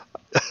wrong.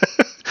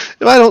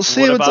 If I don't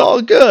see What them, it's about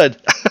all good.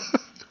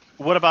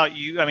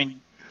 you? I mean,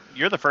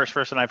 you're the first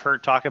person I've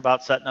heard talk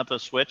about setting up a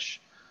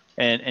switch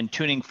and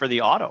tuning for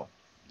the auto.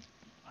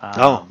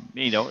 Oh,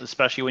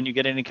 Especially when you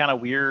get any kind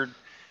of weird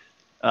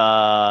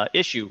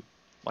issue,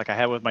 like I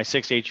had with my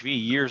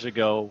 6HV years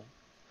ago,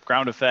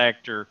 ground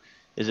effect, or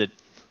is it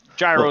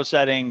gyro well,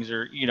 settings,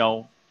 or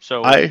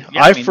So I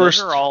yeah, I I mean, those are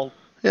first all.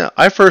 yeah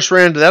I first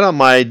ran into that on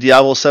my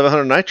Diablo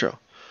 700 Nitro.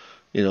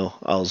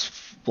 I was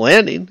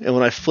landing, and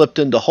when I flipped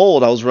into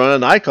hold, I was running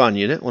an icon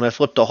unit. When I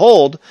flipped to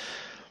hold,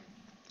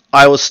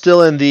 I was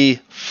still in the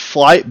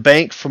flight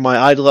bank for my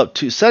idle up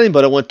to setting,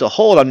 but I went to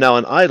hold. I'm now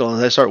in idle,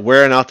 and I start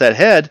wearing out that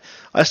head.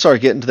 I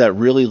started getting to that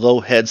really low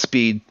head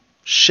speed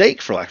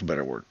shake, for lack of a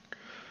better word.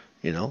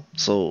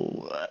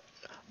 So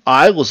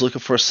I was looking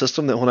for a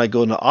system that when I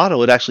go into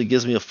auto, it actually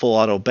gives me a full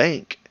auto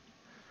bank.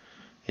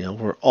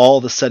 Where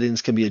all the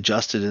settings can be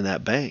adjusted in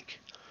that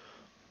bank.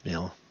 You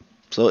know,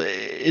 so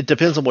it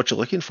depends on what you're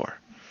looking for.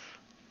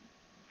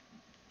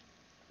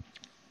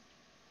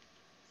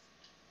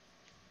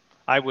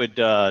 I would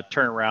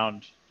turn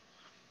around.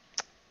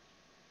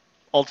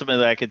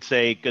 Ultimately, I could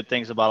say good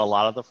things about a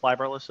lot of the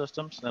flybarless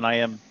systems, and I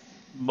am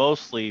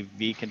mostly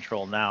V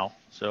control now.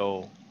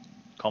 So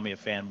call me a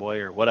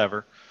fanboy or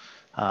whatever.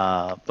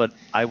 But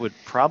I would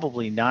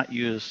probably not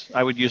use.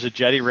 I would use a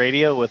Jetty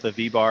radio with a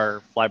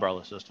V-bar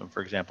flybarless system,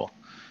 for example.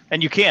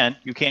 And you can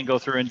go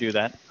through and do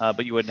that,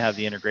 but you wouldn't have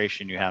the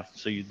integration you have,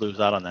 so you'd lose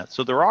out on that.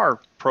 So there are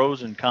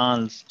pros and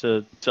cons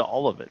to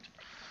all of it.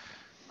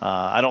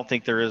 I don't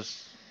think there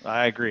is.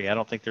 I agree. I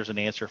don't think there's an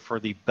answer for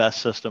the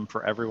best system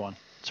for everyone,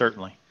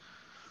 certainly,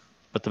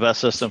 but the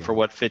best system That's for right.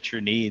 what fits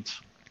your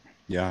needs.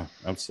 Yeah,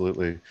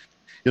 absolutely.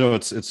 You know,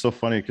 it's so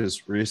funny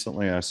because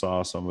recently I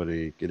saw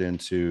somebody get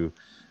into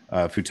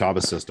a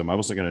Futaba system. I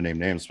wasn't going to name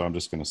names, but I'm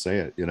just going to say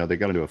it. You know, they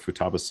got into a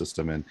Futaba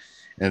system,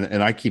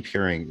 and I keep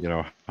hearing, you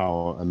know,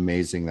 how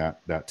amazing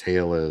that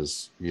tail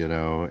is. You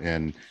know,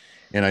 and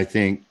I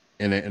think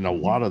and a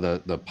lot of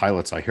the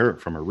pilots I hear it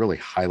from are really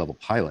high level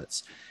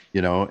pilots.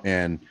 You know,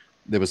 and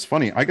it was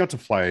funny. I got to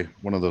fly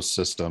one of those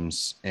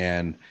systems,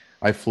 and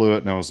I flew it,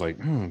 and I was like,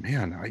 oh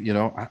man,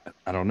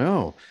 I don't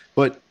know,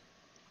 but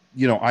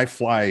you know, I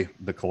fly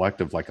the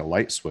collective like a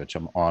light switch.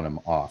 I'm on, I'm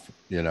off,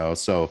 you know.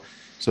 So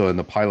in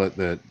the pilot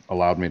that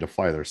allowed me to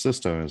fly their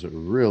system is a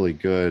really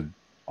good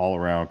all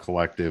around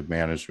collective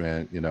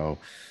management, you know,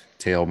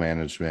 tail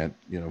management,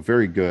 you know,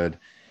 very good,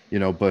 you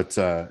know, but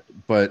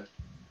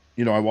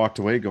you know, I walked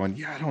away going,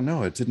 yeah, I don't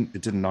know. It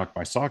didn't knock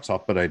my socks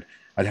off, but I'd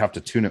have to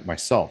tune it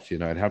myself, you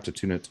know, I'd have to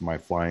tune it to my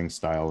flying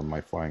style and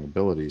my flying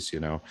abilities, you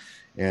know.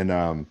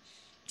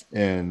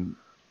 And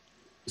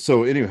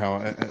so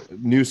anyhow, I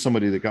knew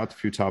somebody that got the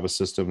Futaba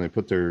system. They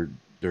put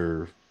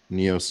their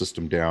Neo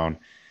system down,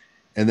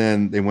 and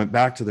then they went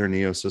back to their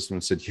Neo system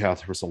and said, "Yeah,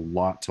 there was a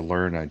lot to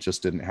learn. I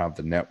just didn't have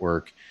the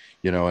network,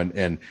 you know."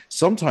 And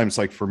sometimes,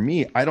 like for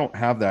me, I don't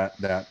have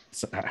that.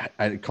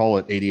 I call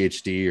it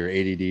ADHD or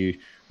ADD,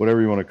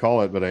 whatever you want to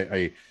call it. But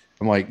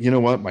I'm like, you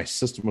know what? My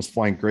system was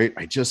flying great.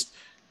 I just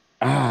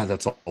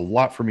that's a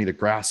lot for me to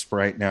grasp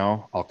right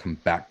now. I'll come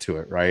back to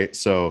it, right?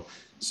 So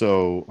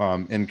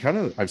and kind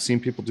of I've seen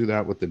people do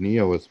that with the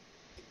Neo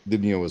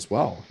as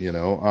well, you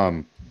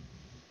know.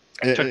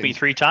 Took me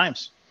 3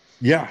 times,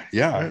 Yeah,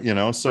 you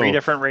know, 3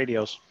 different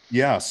radios.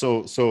 yeah,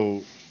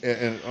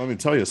 and let me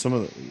tell you, some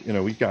of the, you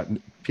know, we got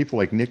people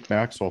like Nick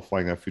Maxwell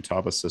flying that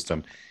Futaba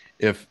system.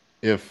 If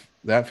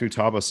that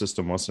Futaba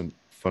system wasn't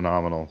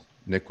phenomenal,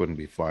 Nick wouldn't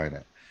be flying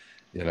it.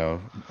 You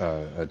know,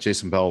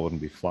 Jason Bell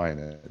wouldn't be flying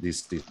it.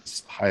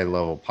 These high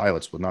level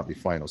pilots would not be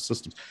flying those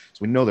systems. So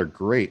we know they're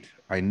great.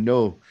 I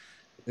know,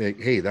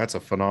 hey, that's a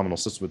phenomenal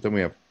system. But then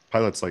we have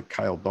pilots like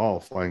Kyle Dahl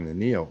flying the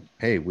Neo.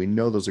 Hey, we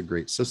know those are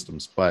great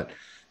systems, but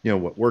you know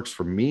what works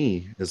for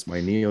me is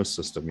my Neo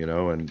system. You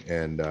know,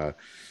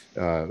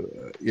 uh,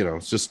 you know,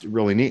 it's just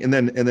really neat. And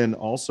then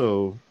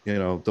also, you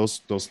know,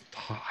 those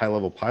high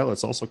level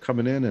pilots also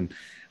coming in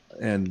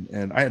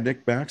and I had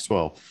Nick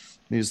Maxwell,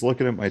 and he's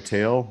looking at my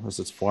tail as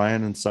it's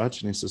flying and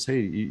such, and he says, "Hey,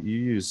 you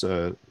use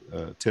a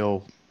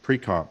tail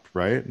pre-comp,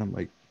 right?" And I'm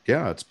like,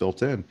 "Yeah, it's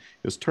built in."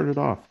 He goes, "Turn it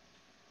off."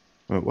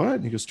 I went, "What?"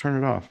 And he goes,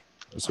 "Turn it off."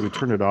 So we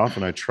turned it off,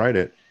 and I tried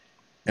it,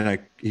 and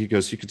he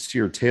goes, "You could see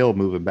your tail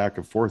moving back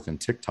and forth in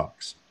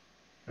TikToks."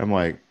 I'm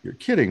like, "You're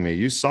kidding me?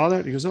 You saw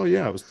that?" He goes, "Oh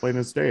yeah, it was plain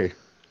as day."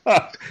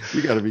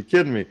 You got to be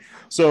kidding me.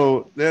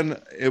 So then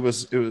it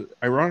was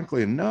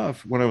ironically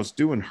enough when I was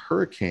doing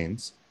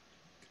hurricanes,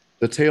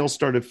 the tail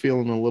started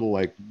feeling a little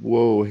like,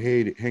 whoa,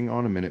 hey, hang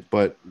on a minute.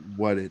 But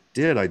what it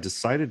did, I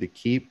decided to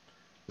keep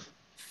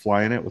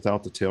flying it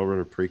without the tail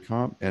rotor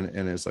pre-comp. And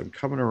as I'm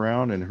coming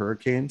around in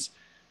hurricanes,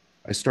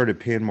 I started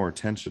paying more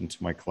attention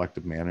to my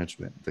collective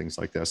management and things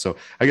like that. So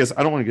I guess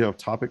I don't want to get off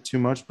topic too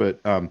much, but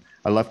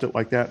I left it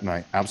like that, and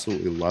I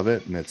absolutely love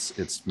it, and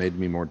it's made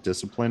me more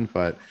disciplined.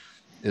 But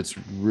it's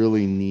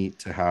really neat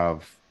to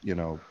have, you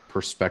know,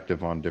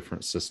 perspective on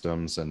different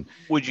systems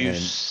Would you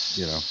and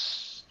you know,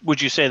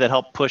 would you say that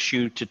helped push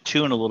you to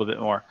tune a little bit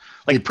more?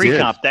 Like it did.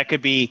 pre-comp,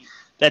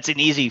 that's an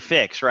easy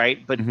fix,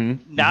 right? But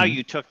Mm-hmm, now mm-hmm.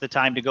 you took the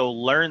time to go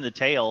learn the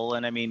tail,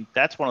 and I mean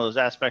that's one of those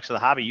aspects of the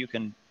hobby you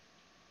can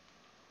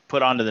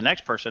put onto the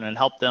next person and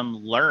help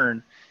them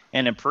learn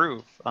and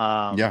improve.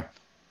 Yeah,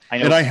 I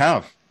and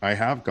know. I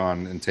have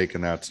gone and taken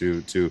that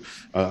to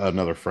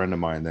another friend of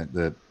mine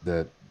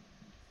that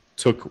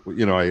took,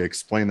 you know, I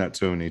explained that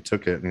to him, and he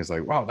took it, and he's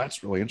like, wow,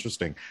 that's really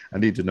interesting, I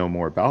need to know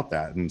more about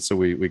that. And so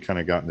we kind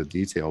of got into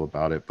detail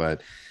about it,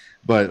 but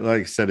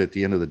like I said, at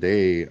the end of the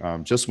day,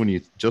 just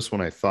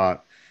when I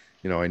thought,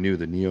 you know, I knew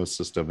the Neo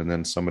system, and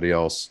then somebody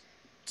else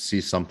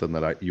sees something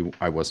that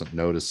I wasn't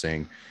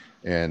noticing,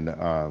 and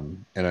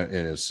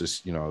it's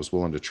just, you know, I was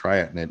willing to try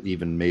it,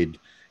 and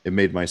it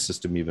made my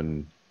system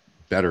even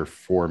better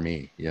for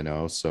me, you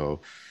know.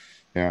 So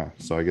yeah,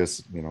 so I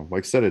guess, you know,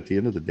 like I said, at the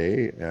end of the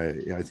day,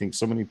 I think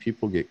so many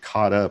people get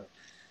caught up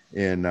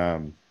in,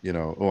 you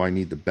know, oh, I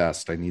need the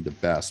best,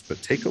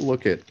 but take a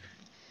look at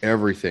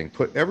everything,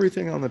 put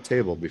everything on the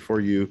table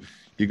before you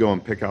go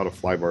and pick out a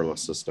flybarless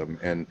system,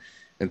 and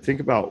think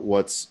about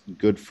what's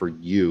good for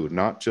you,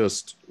 not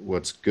just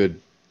what's good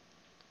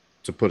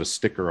to put a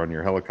sticker on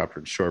your helicopter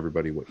and show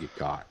everybody what you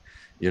got.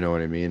 You know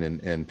what I mean?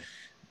 And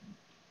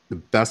the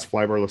best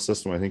flybarless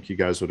system, I think you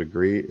guys would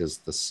agree, is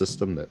the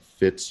system that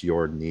fits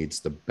your needs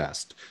the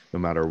best, no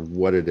matter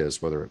what it is,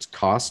 whether it's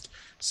cost,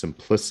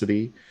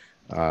 simplicity,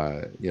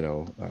 you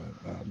know,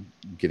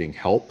 getting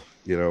help,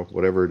 you know,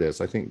 whatever it is.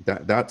 I think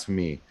that to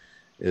me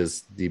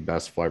is the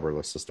best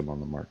flybarless system on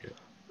the market.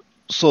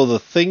 So the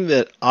thing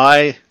that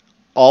I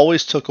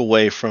always took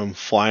away from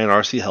flying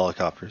RC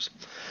helicopters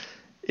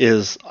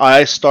is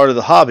I started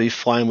the hobby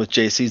flying with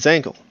JC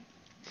Zangle.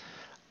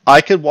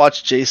 I could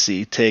watch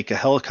JC take a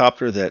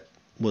helicopter that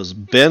was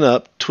bent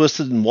up,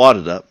 twisted, and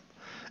wadded up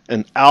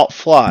and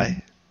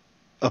outfly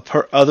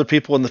other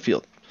people in the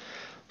field.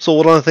 So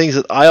one of the things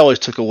that I always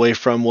took away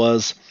from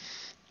was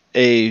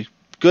a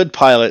good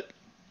pilot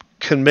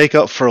can make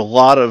up for a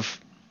lot of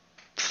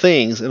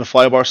things in a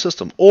flybar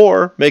system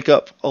or make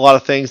up a lot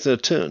of things in a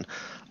tune.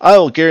 I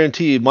will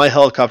guarantee you my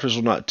helicopters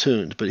were not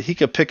tuned, but he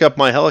could pick up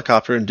my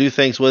helicopter and do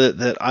things with it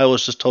that I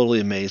was just totally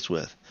amazed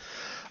with.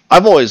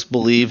 I've always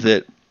believed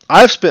that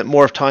I've spent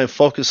more time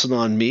focusing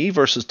on me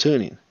versus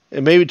tuning,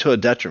 and maybe to a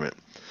detriment.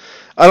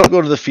 I don't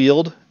go to the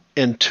field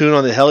and tune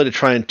on the heli to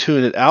try and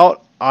tune it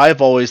out.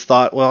 I've always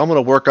thought, well, I'm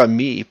going to work on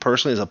me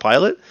personally as a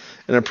pilot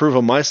and improve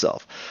on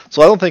myself.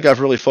 So I don't think I've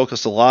really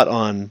focused a lot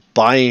on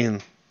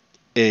buying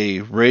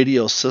a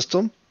radio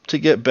system to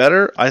get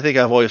better. I think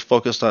I've always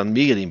focused on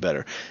me getting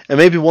better. And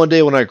maybe one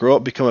day when I grow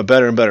up, become a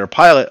better and better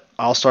pilot,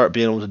 I'll start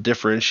being able to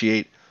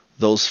differentiate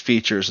those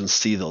features and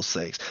see those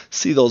things,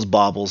 see those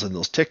bobbles and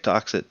those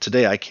TikToks that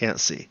today I can't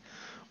see.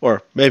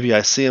 Or maybe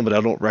I see them, but I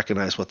don't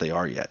recognize what they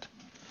are yet.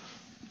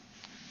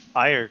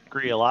 I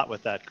agree a lot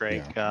with that,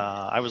 Greg.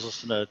 Yeah. I was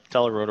listening to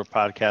Telerotor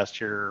podcast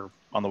here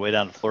on the way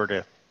down to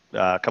Florida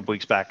a couple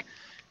weeks back,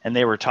 and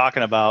they were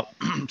talking about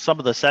some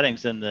of the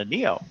settings in the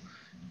Neo.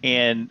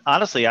 And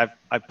honestly,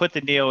 I've put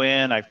the Neo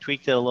in, I've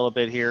tweaked it a little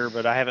bit here,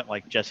 but I haven't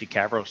like Jesse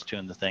Cavros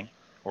tuned the thing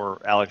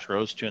or Alex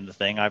Rose tuned the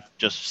thing. I've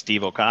just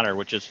Steve O'Connor,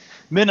 which is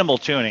minimal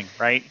tuning,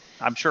 right?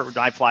 I'm sure when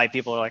I fly,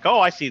 people are like,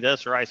 oh, I see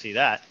this or I see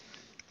that.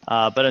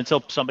 But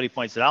until somebody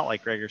points it out,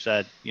 like Gregor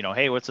said,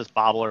 hey, what's this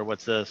bobble or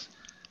what's this?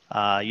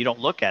 You don't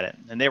look at it.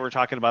 And they were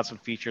talking about some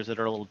features that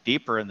are a little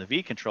deeper in the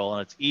V control,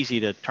 and it's easy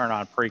to turn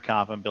on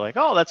pre-comp and be like,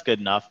 oh, that's good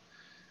enough.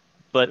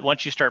 But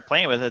once you start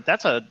playing with it,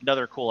 that's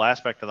another cool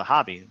aspect of the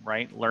hobby,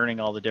 right?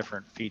 Learning all the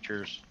different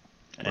features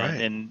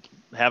and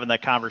having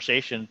that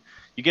conversation.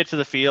 You get to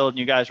the field and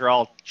you guys are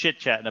all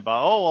chit-chatting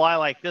about, oh, well, I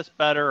like this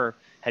better. Or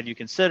have you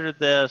considered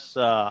this?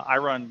 I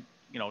run,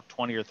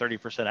 20 or 30%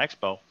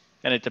 expo,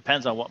 and it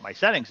depends on what my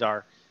settings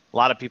are. A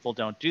lot of people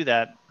don't do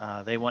that.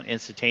 They want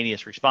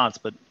instantaneous response,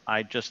 but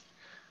I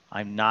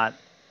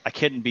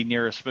couldn't be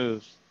near as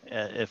smooth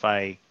if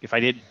I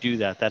didn't do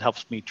that. That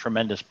helps me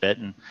tremendous bit.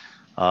 And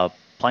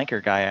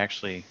Planker guy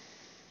actually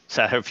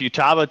said a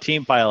Futaba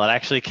team pilot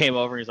actually came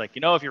over. And he's like,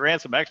 if you ran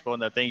some expo in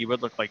that thing, you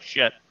would look like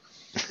shit.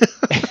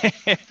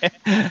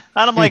 And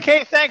I'm like,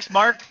 hey, thanks,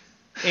 Mark.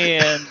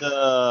 And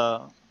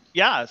so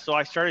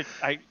I started.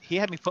 He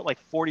had me put like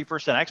 40%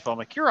 expo. I'm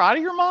like, you're out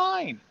of your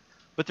mind.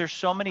 But there's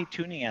so many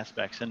tuning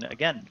aspects, and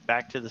again,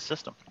 back to the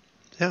system.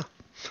 Yeah,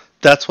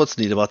 that's what's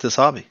neat about this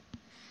hobby.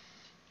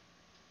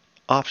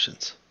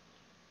 Options.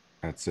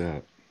 That's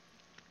it.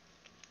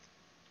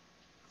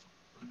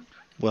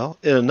 Well,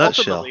 in a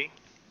nutshell, ultimately,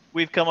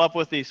 we've come up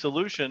with the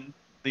solution.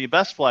 The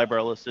best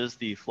flybar list is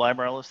the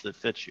flybar list that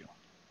fits you.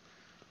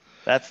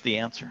 That's the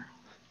answer.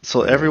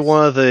 so It every is.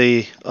 one of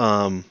the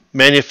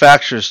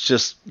manufacturers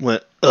just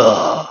went,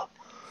 ugh.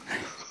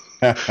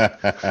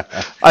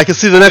 I can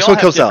see the next we all one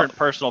have comes different out.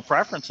 personal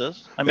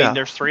preferences. I mean, Yeah.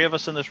 there's 3 of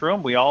us in this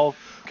room. We all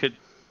could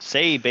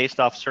say based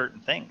off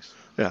certain things.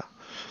 Yeah.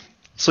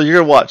 So you're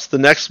gonna watch the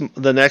next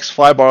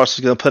flybar is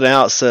gonna put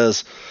out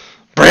says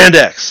Brand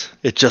X.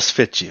 It just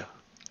fits you.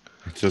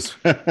 Just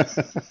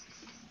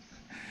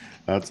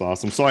that's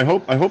awesome. So I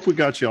hope we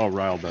got you all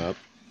riled up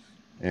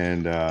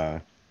and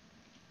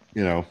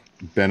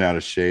bent out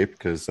of shape,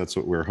 because that's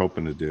what we're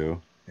hoping to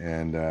do.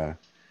 And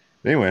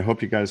anyway, I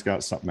hope you guys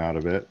got something out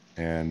of it.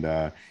 And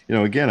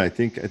again, I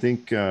think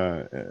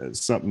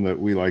something that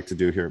we like to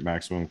do here at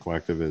Maximum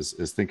Collective is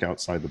think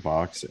outside the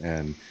box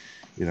and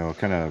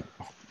kind of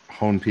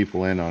hone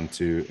people in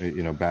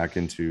onto back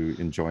into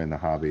enjoying the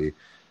hobby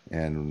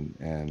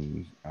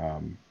and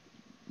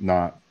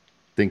not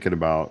thinking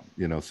about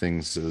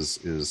things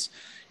is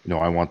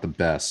I want the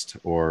best,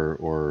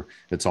 or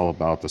it's all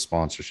about the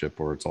sponsorship,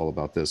 or it's all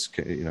about this.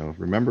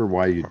 Remember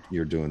why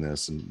you're doing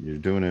this, and you're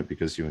doing it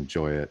because you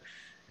enjoy it,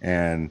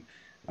 and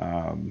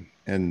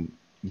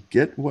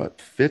get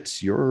what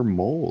fits your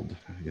mold.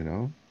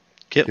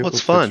 Get Get what's what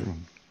fits fun. your mold.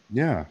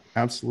 Yeah,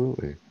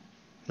 absolutely.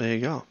 There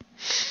you go.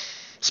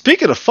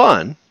 Speaking of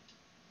fun,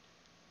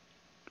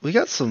 we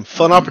got some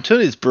fun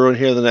opportunities brewing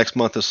here in the next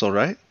month or so,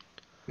 right?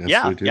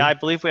 Yes, we do. I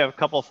believe we have a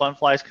couple of fun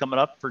flies coming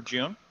up for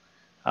June.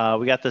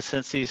 We got the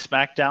Cincy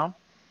Smackdown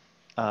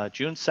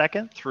June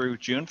 2nd through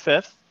June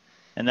 5th,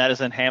 and that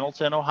is in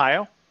Hamilton,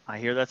 Ohio. I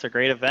hear that's a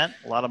great event.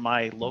 A lot of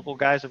my local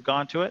guys have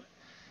gone to it.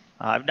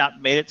 I've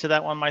not made it to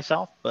that one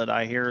myself, but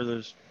I hear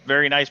there's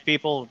very nice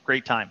people,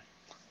 great time.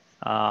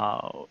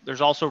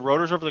 There's also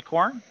Rotors Over the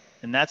Corn,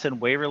 and that's in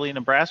Waverly,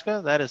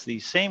 Nebraska. That is the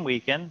same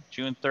weekend,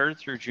 June 3rd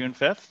through June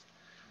 5th.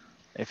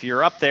 If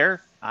you're up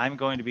there, I'm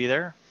going to be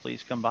there.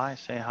 Please come by,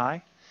 say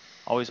hi.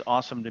 Always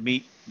awesome to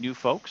meet new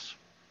folks.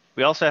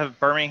 We also have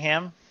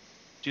Birmingham,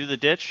 Do the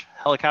Ditch,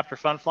 Helicopter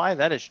Fun Fly.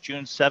 That is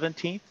June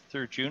 17th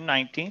through June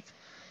 19th.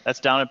 That's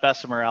down at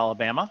Bessemer,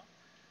 Alabama.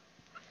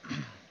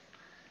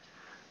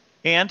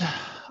 And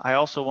I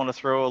also want to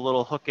throw a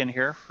little hook in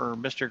here for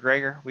Mr.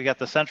 Greger. We got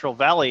the Central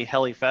Valley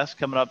Heli Fest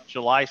coming up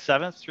July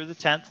 7th through the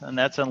 10th, and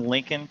that's in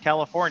Lincoln,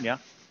 California.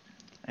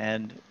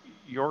 And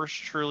yours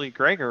truly,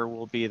 Greger,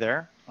 will be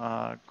there.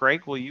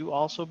 Greg, will you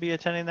also be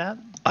attending that?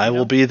 I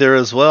will be there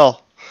as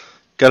well.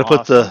 Got to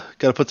Awesome.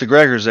 put the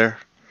Gregors there.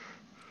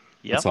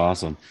 That's Yep.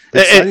 awesome.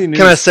 Exciting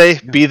Can I news. say,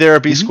 Yeah. be there or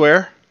be Mhm.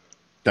 square?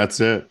 That's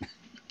it.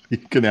 You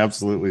can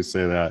absolutely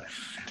say that.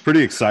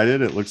 Pretty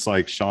excited. It looks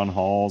like Sean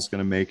Hall is going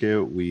to make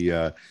it. We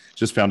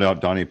just found out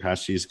Donnie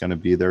Pesci is going to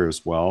be there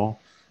as well.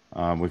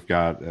 We've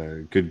got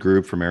a good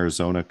group from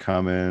Arizona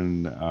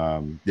coming.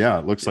 Yeah,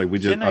 it looks like we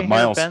just Didn't I hear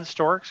Miles. Ben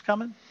Stork's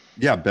coming?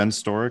 Yeah, Ben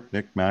Storick,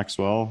 Nick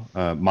Maxwell,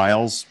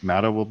 Miles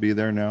Matta will be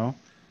there now.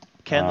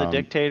 Ken the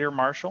Dictator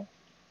Marshall?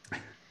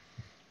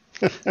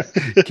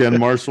 Ken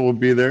Marshall will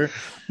be there.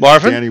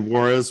 Marvin? Danny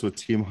Juarez with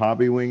Team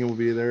Hobby Wing will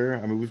be there.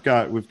 I mean, we've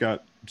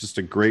got just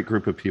a great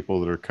group of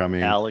people that are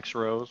coming. Alex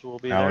Rose will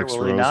be Alex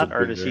there, will he Rose not? will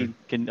Or be does there.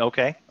 he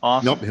okay,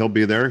 awesome. Nope, he'll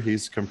be there.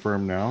 He's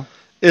confirmed now.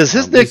 Is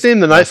his At least nickname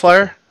the Night last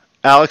Flyer? time.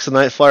 Alex the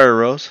Night Flyer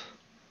Rose?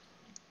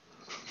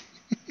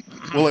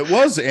 Well, it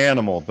was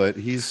Animal, but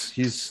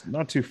he's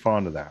not too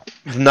fond of that.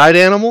 The Night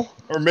Animal?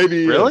 Or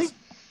maybe he Really? is.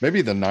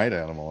 Maybe the Night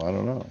Animal. I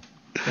don't know.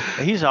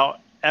 He's out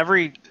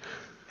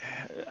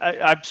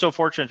I'm so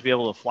fortunate to be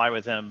able to fly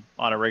with him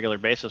on a regular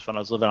basis when I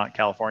was living out in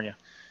California.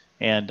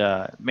 And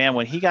man,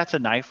 when he got to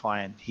night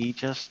flying, he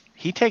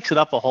takes it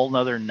up a whole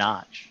nother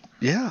notch.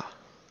 Yeah.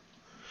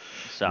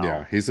 So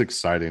Yeah, he's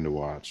exciting to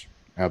watch.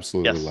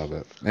 Absolutely Yes. love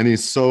it. And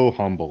he's so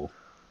humble.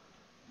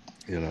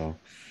 You know.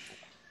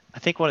 I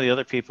think one of the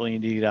other people you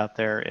need to get out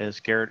there is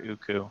Garrett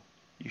Uku.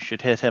 You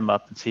should hit him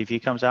up and see if he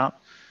comes out.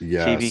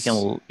 Yes. See if he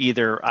can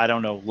either, I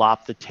don't know,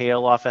 lop the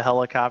tail off a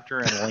helicopter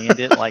and land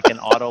it like an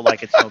auto,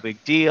 like it's no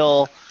big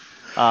deal.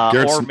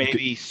 Or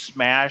maybe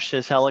smash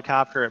his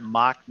helicopter at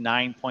Mach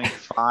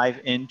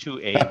 9.5 into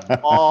a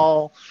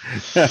wall.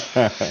 Sorry,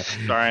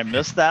 I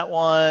missed that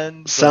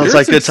one. Sounds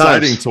like good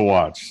exciting times. to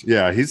watch.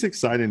 Yeah, he's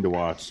exciting to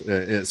watch,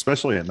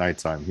 especially at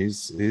nighttime.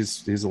 He's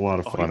a lot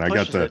of fun. I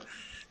got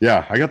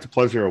the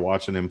pleasure of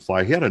watching him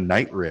fly. He had a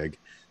night rig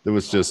that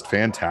was just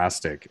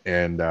fantastic,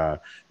 and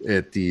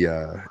at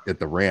the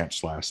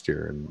ranch last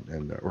year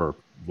or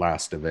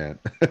last event.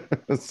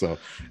 So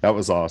that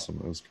was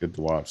awesome. It was good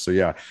to watch. So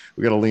yeah,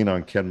 we got to lean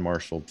on Ken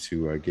Marshall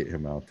to get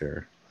him out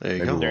there. There you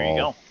Maybe go. There you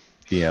go.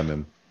 PM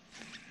him.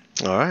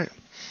 All right.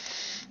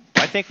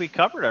 I think we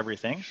covered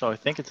everything, so I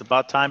think it's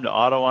about time to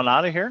auto on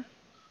out of here.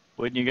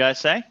 Wouldn't you guys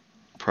say?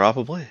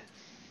 Probably.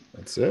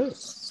 That's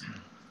it.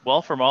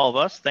 Well, from all of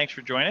us, thanks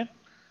for joining,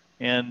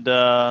 and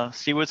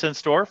see what's in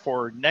store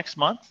for next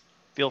month.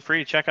 Feel free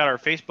to check out our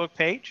Facebook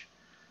page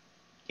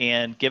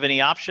and give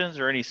any options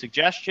or any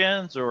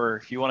suggestions, or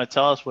if you want to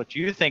tell us what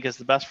you think is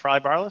the best fry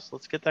barless,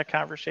 let's get that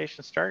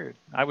conversation started.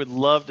 I would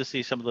love to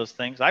see some of those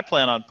things. I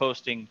plan on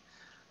posting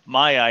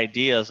my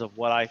ideas of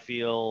what I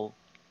feel.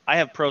 I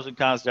have pros and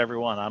cons to every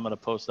one. I'm going to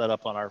post that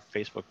up on our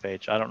Facebook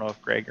page. I don't know if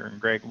Greg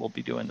will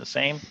be doing the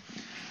same.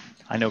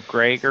 I know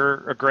Greg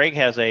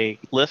has a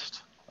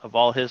list of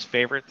all his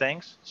favorite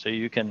things, so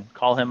you can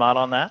call him out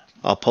on that.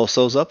 I'll post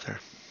those up there.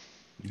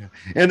 Yeah.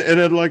 And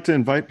I'd like to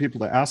invite people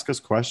to ask us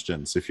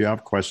questions. If you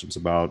have questions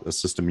about a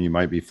system you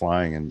might be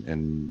flying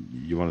and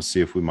you want to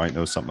see if we might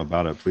know something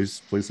about it,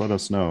 please let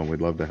us know. We'd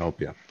love to help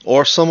you.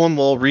 Or someone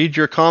will read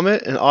your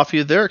comment and offer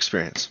you their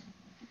experience.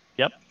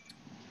 Yep.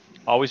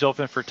 Always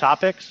open for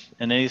topics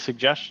and any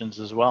suggestions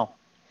as well.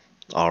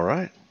 All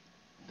right.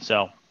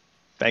 So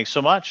thanks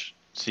so much.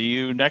 See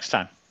you next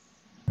time.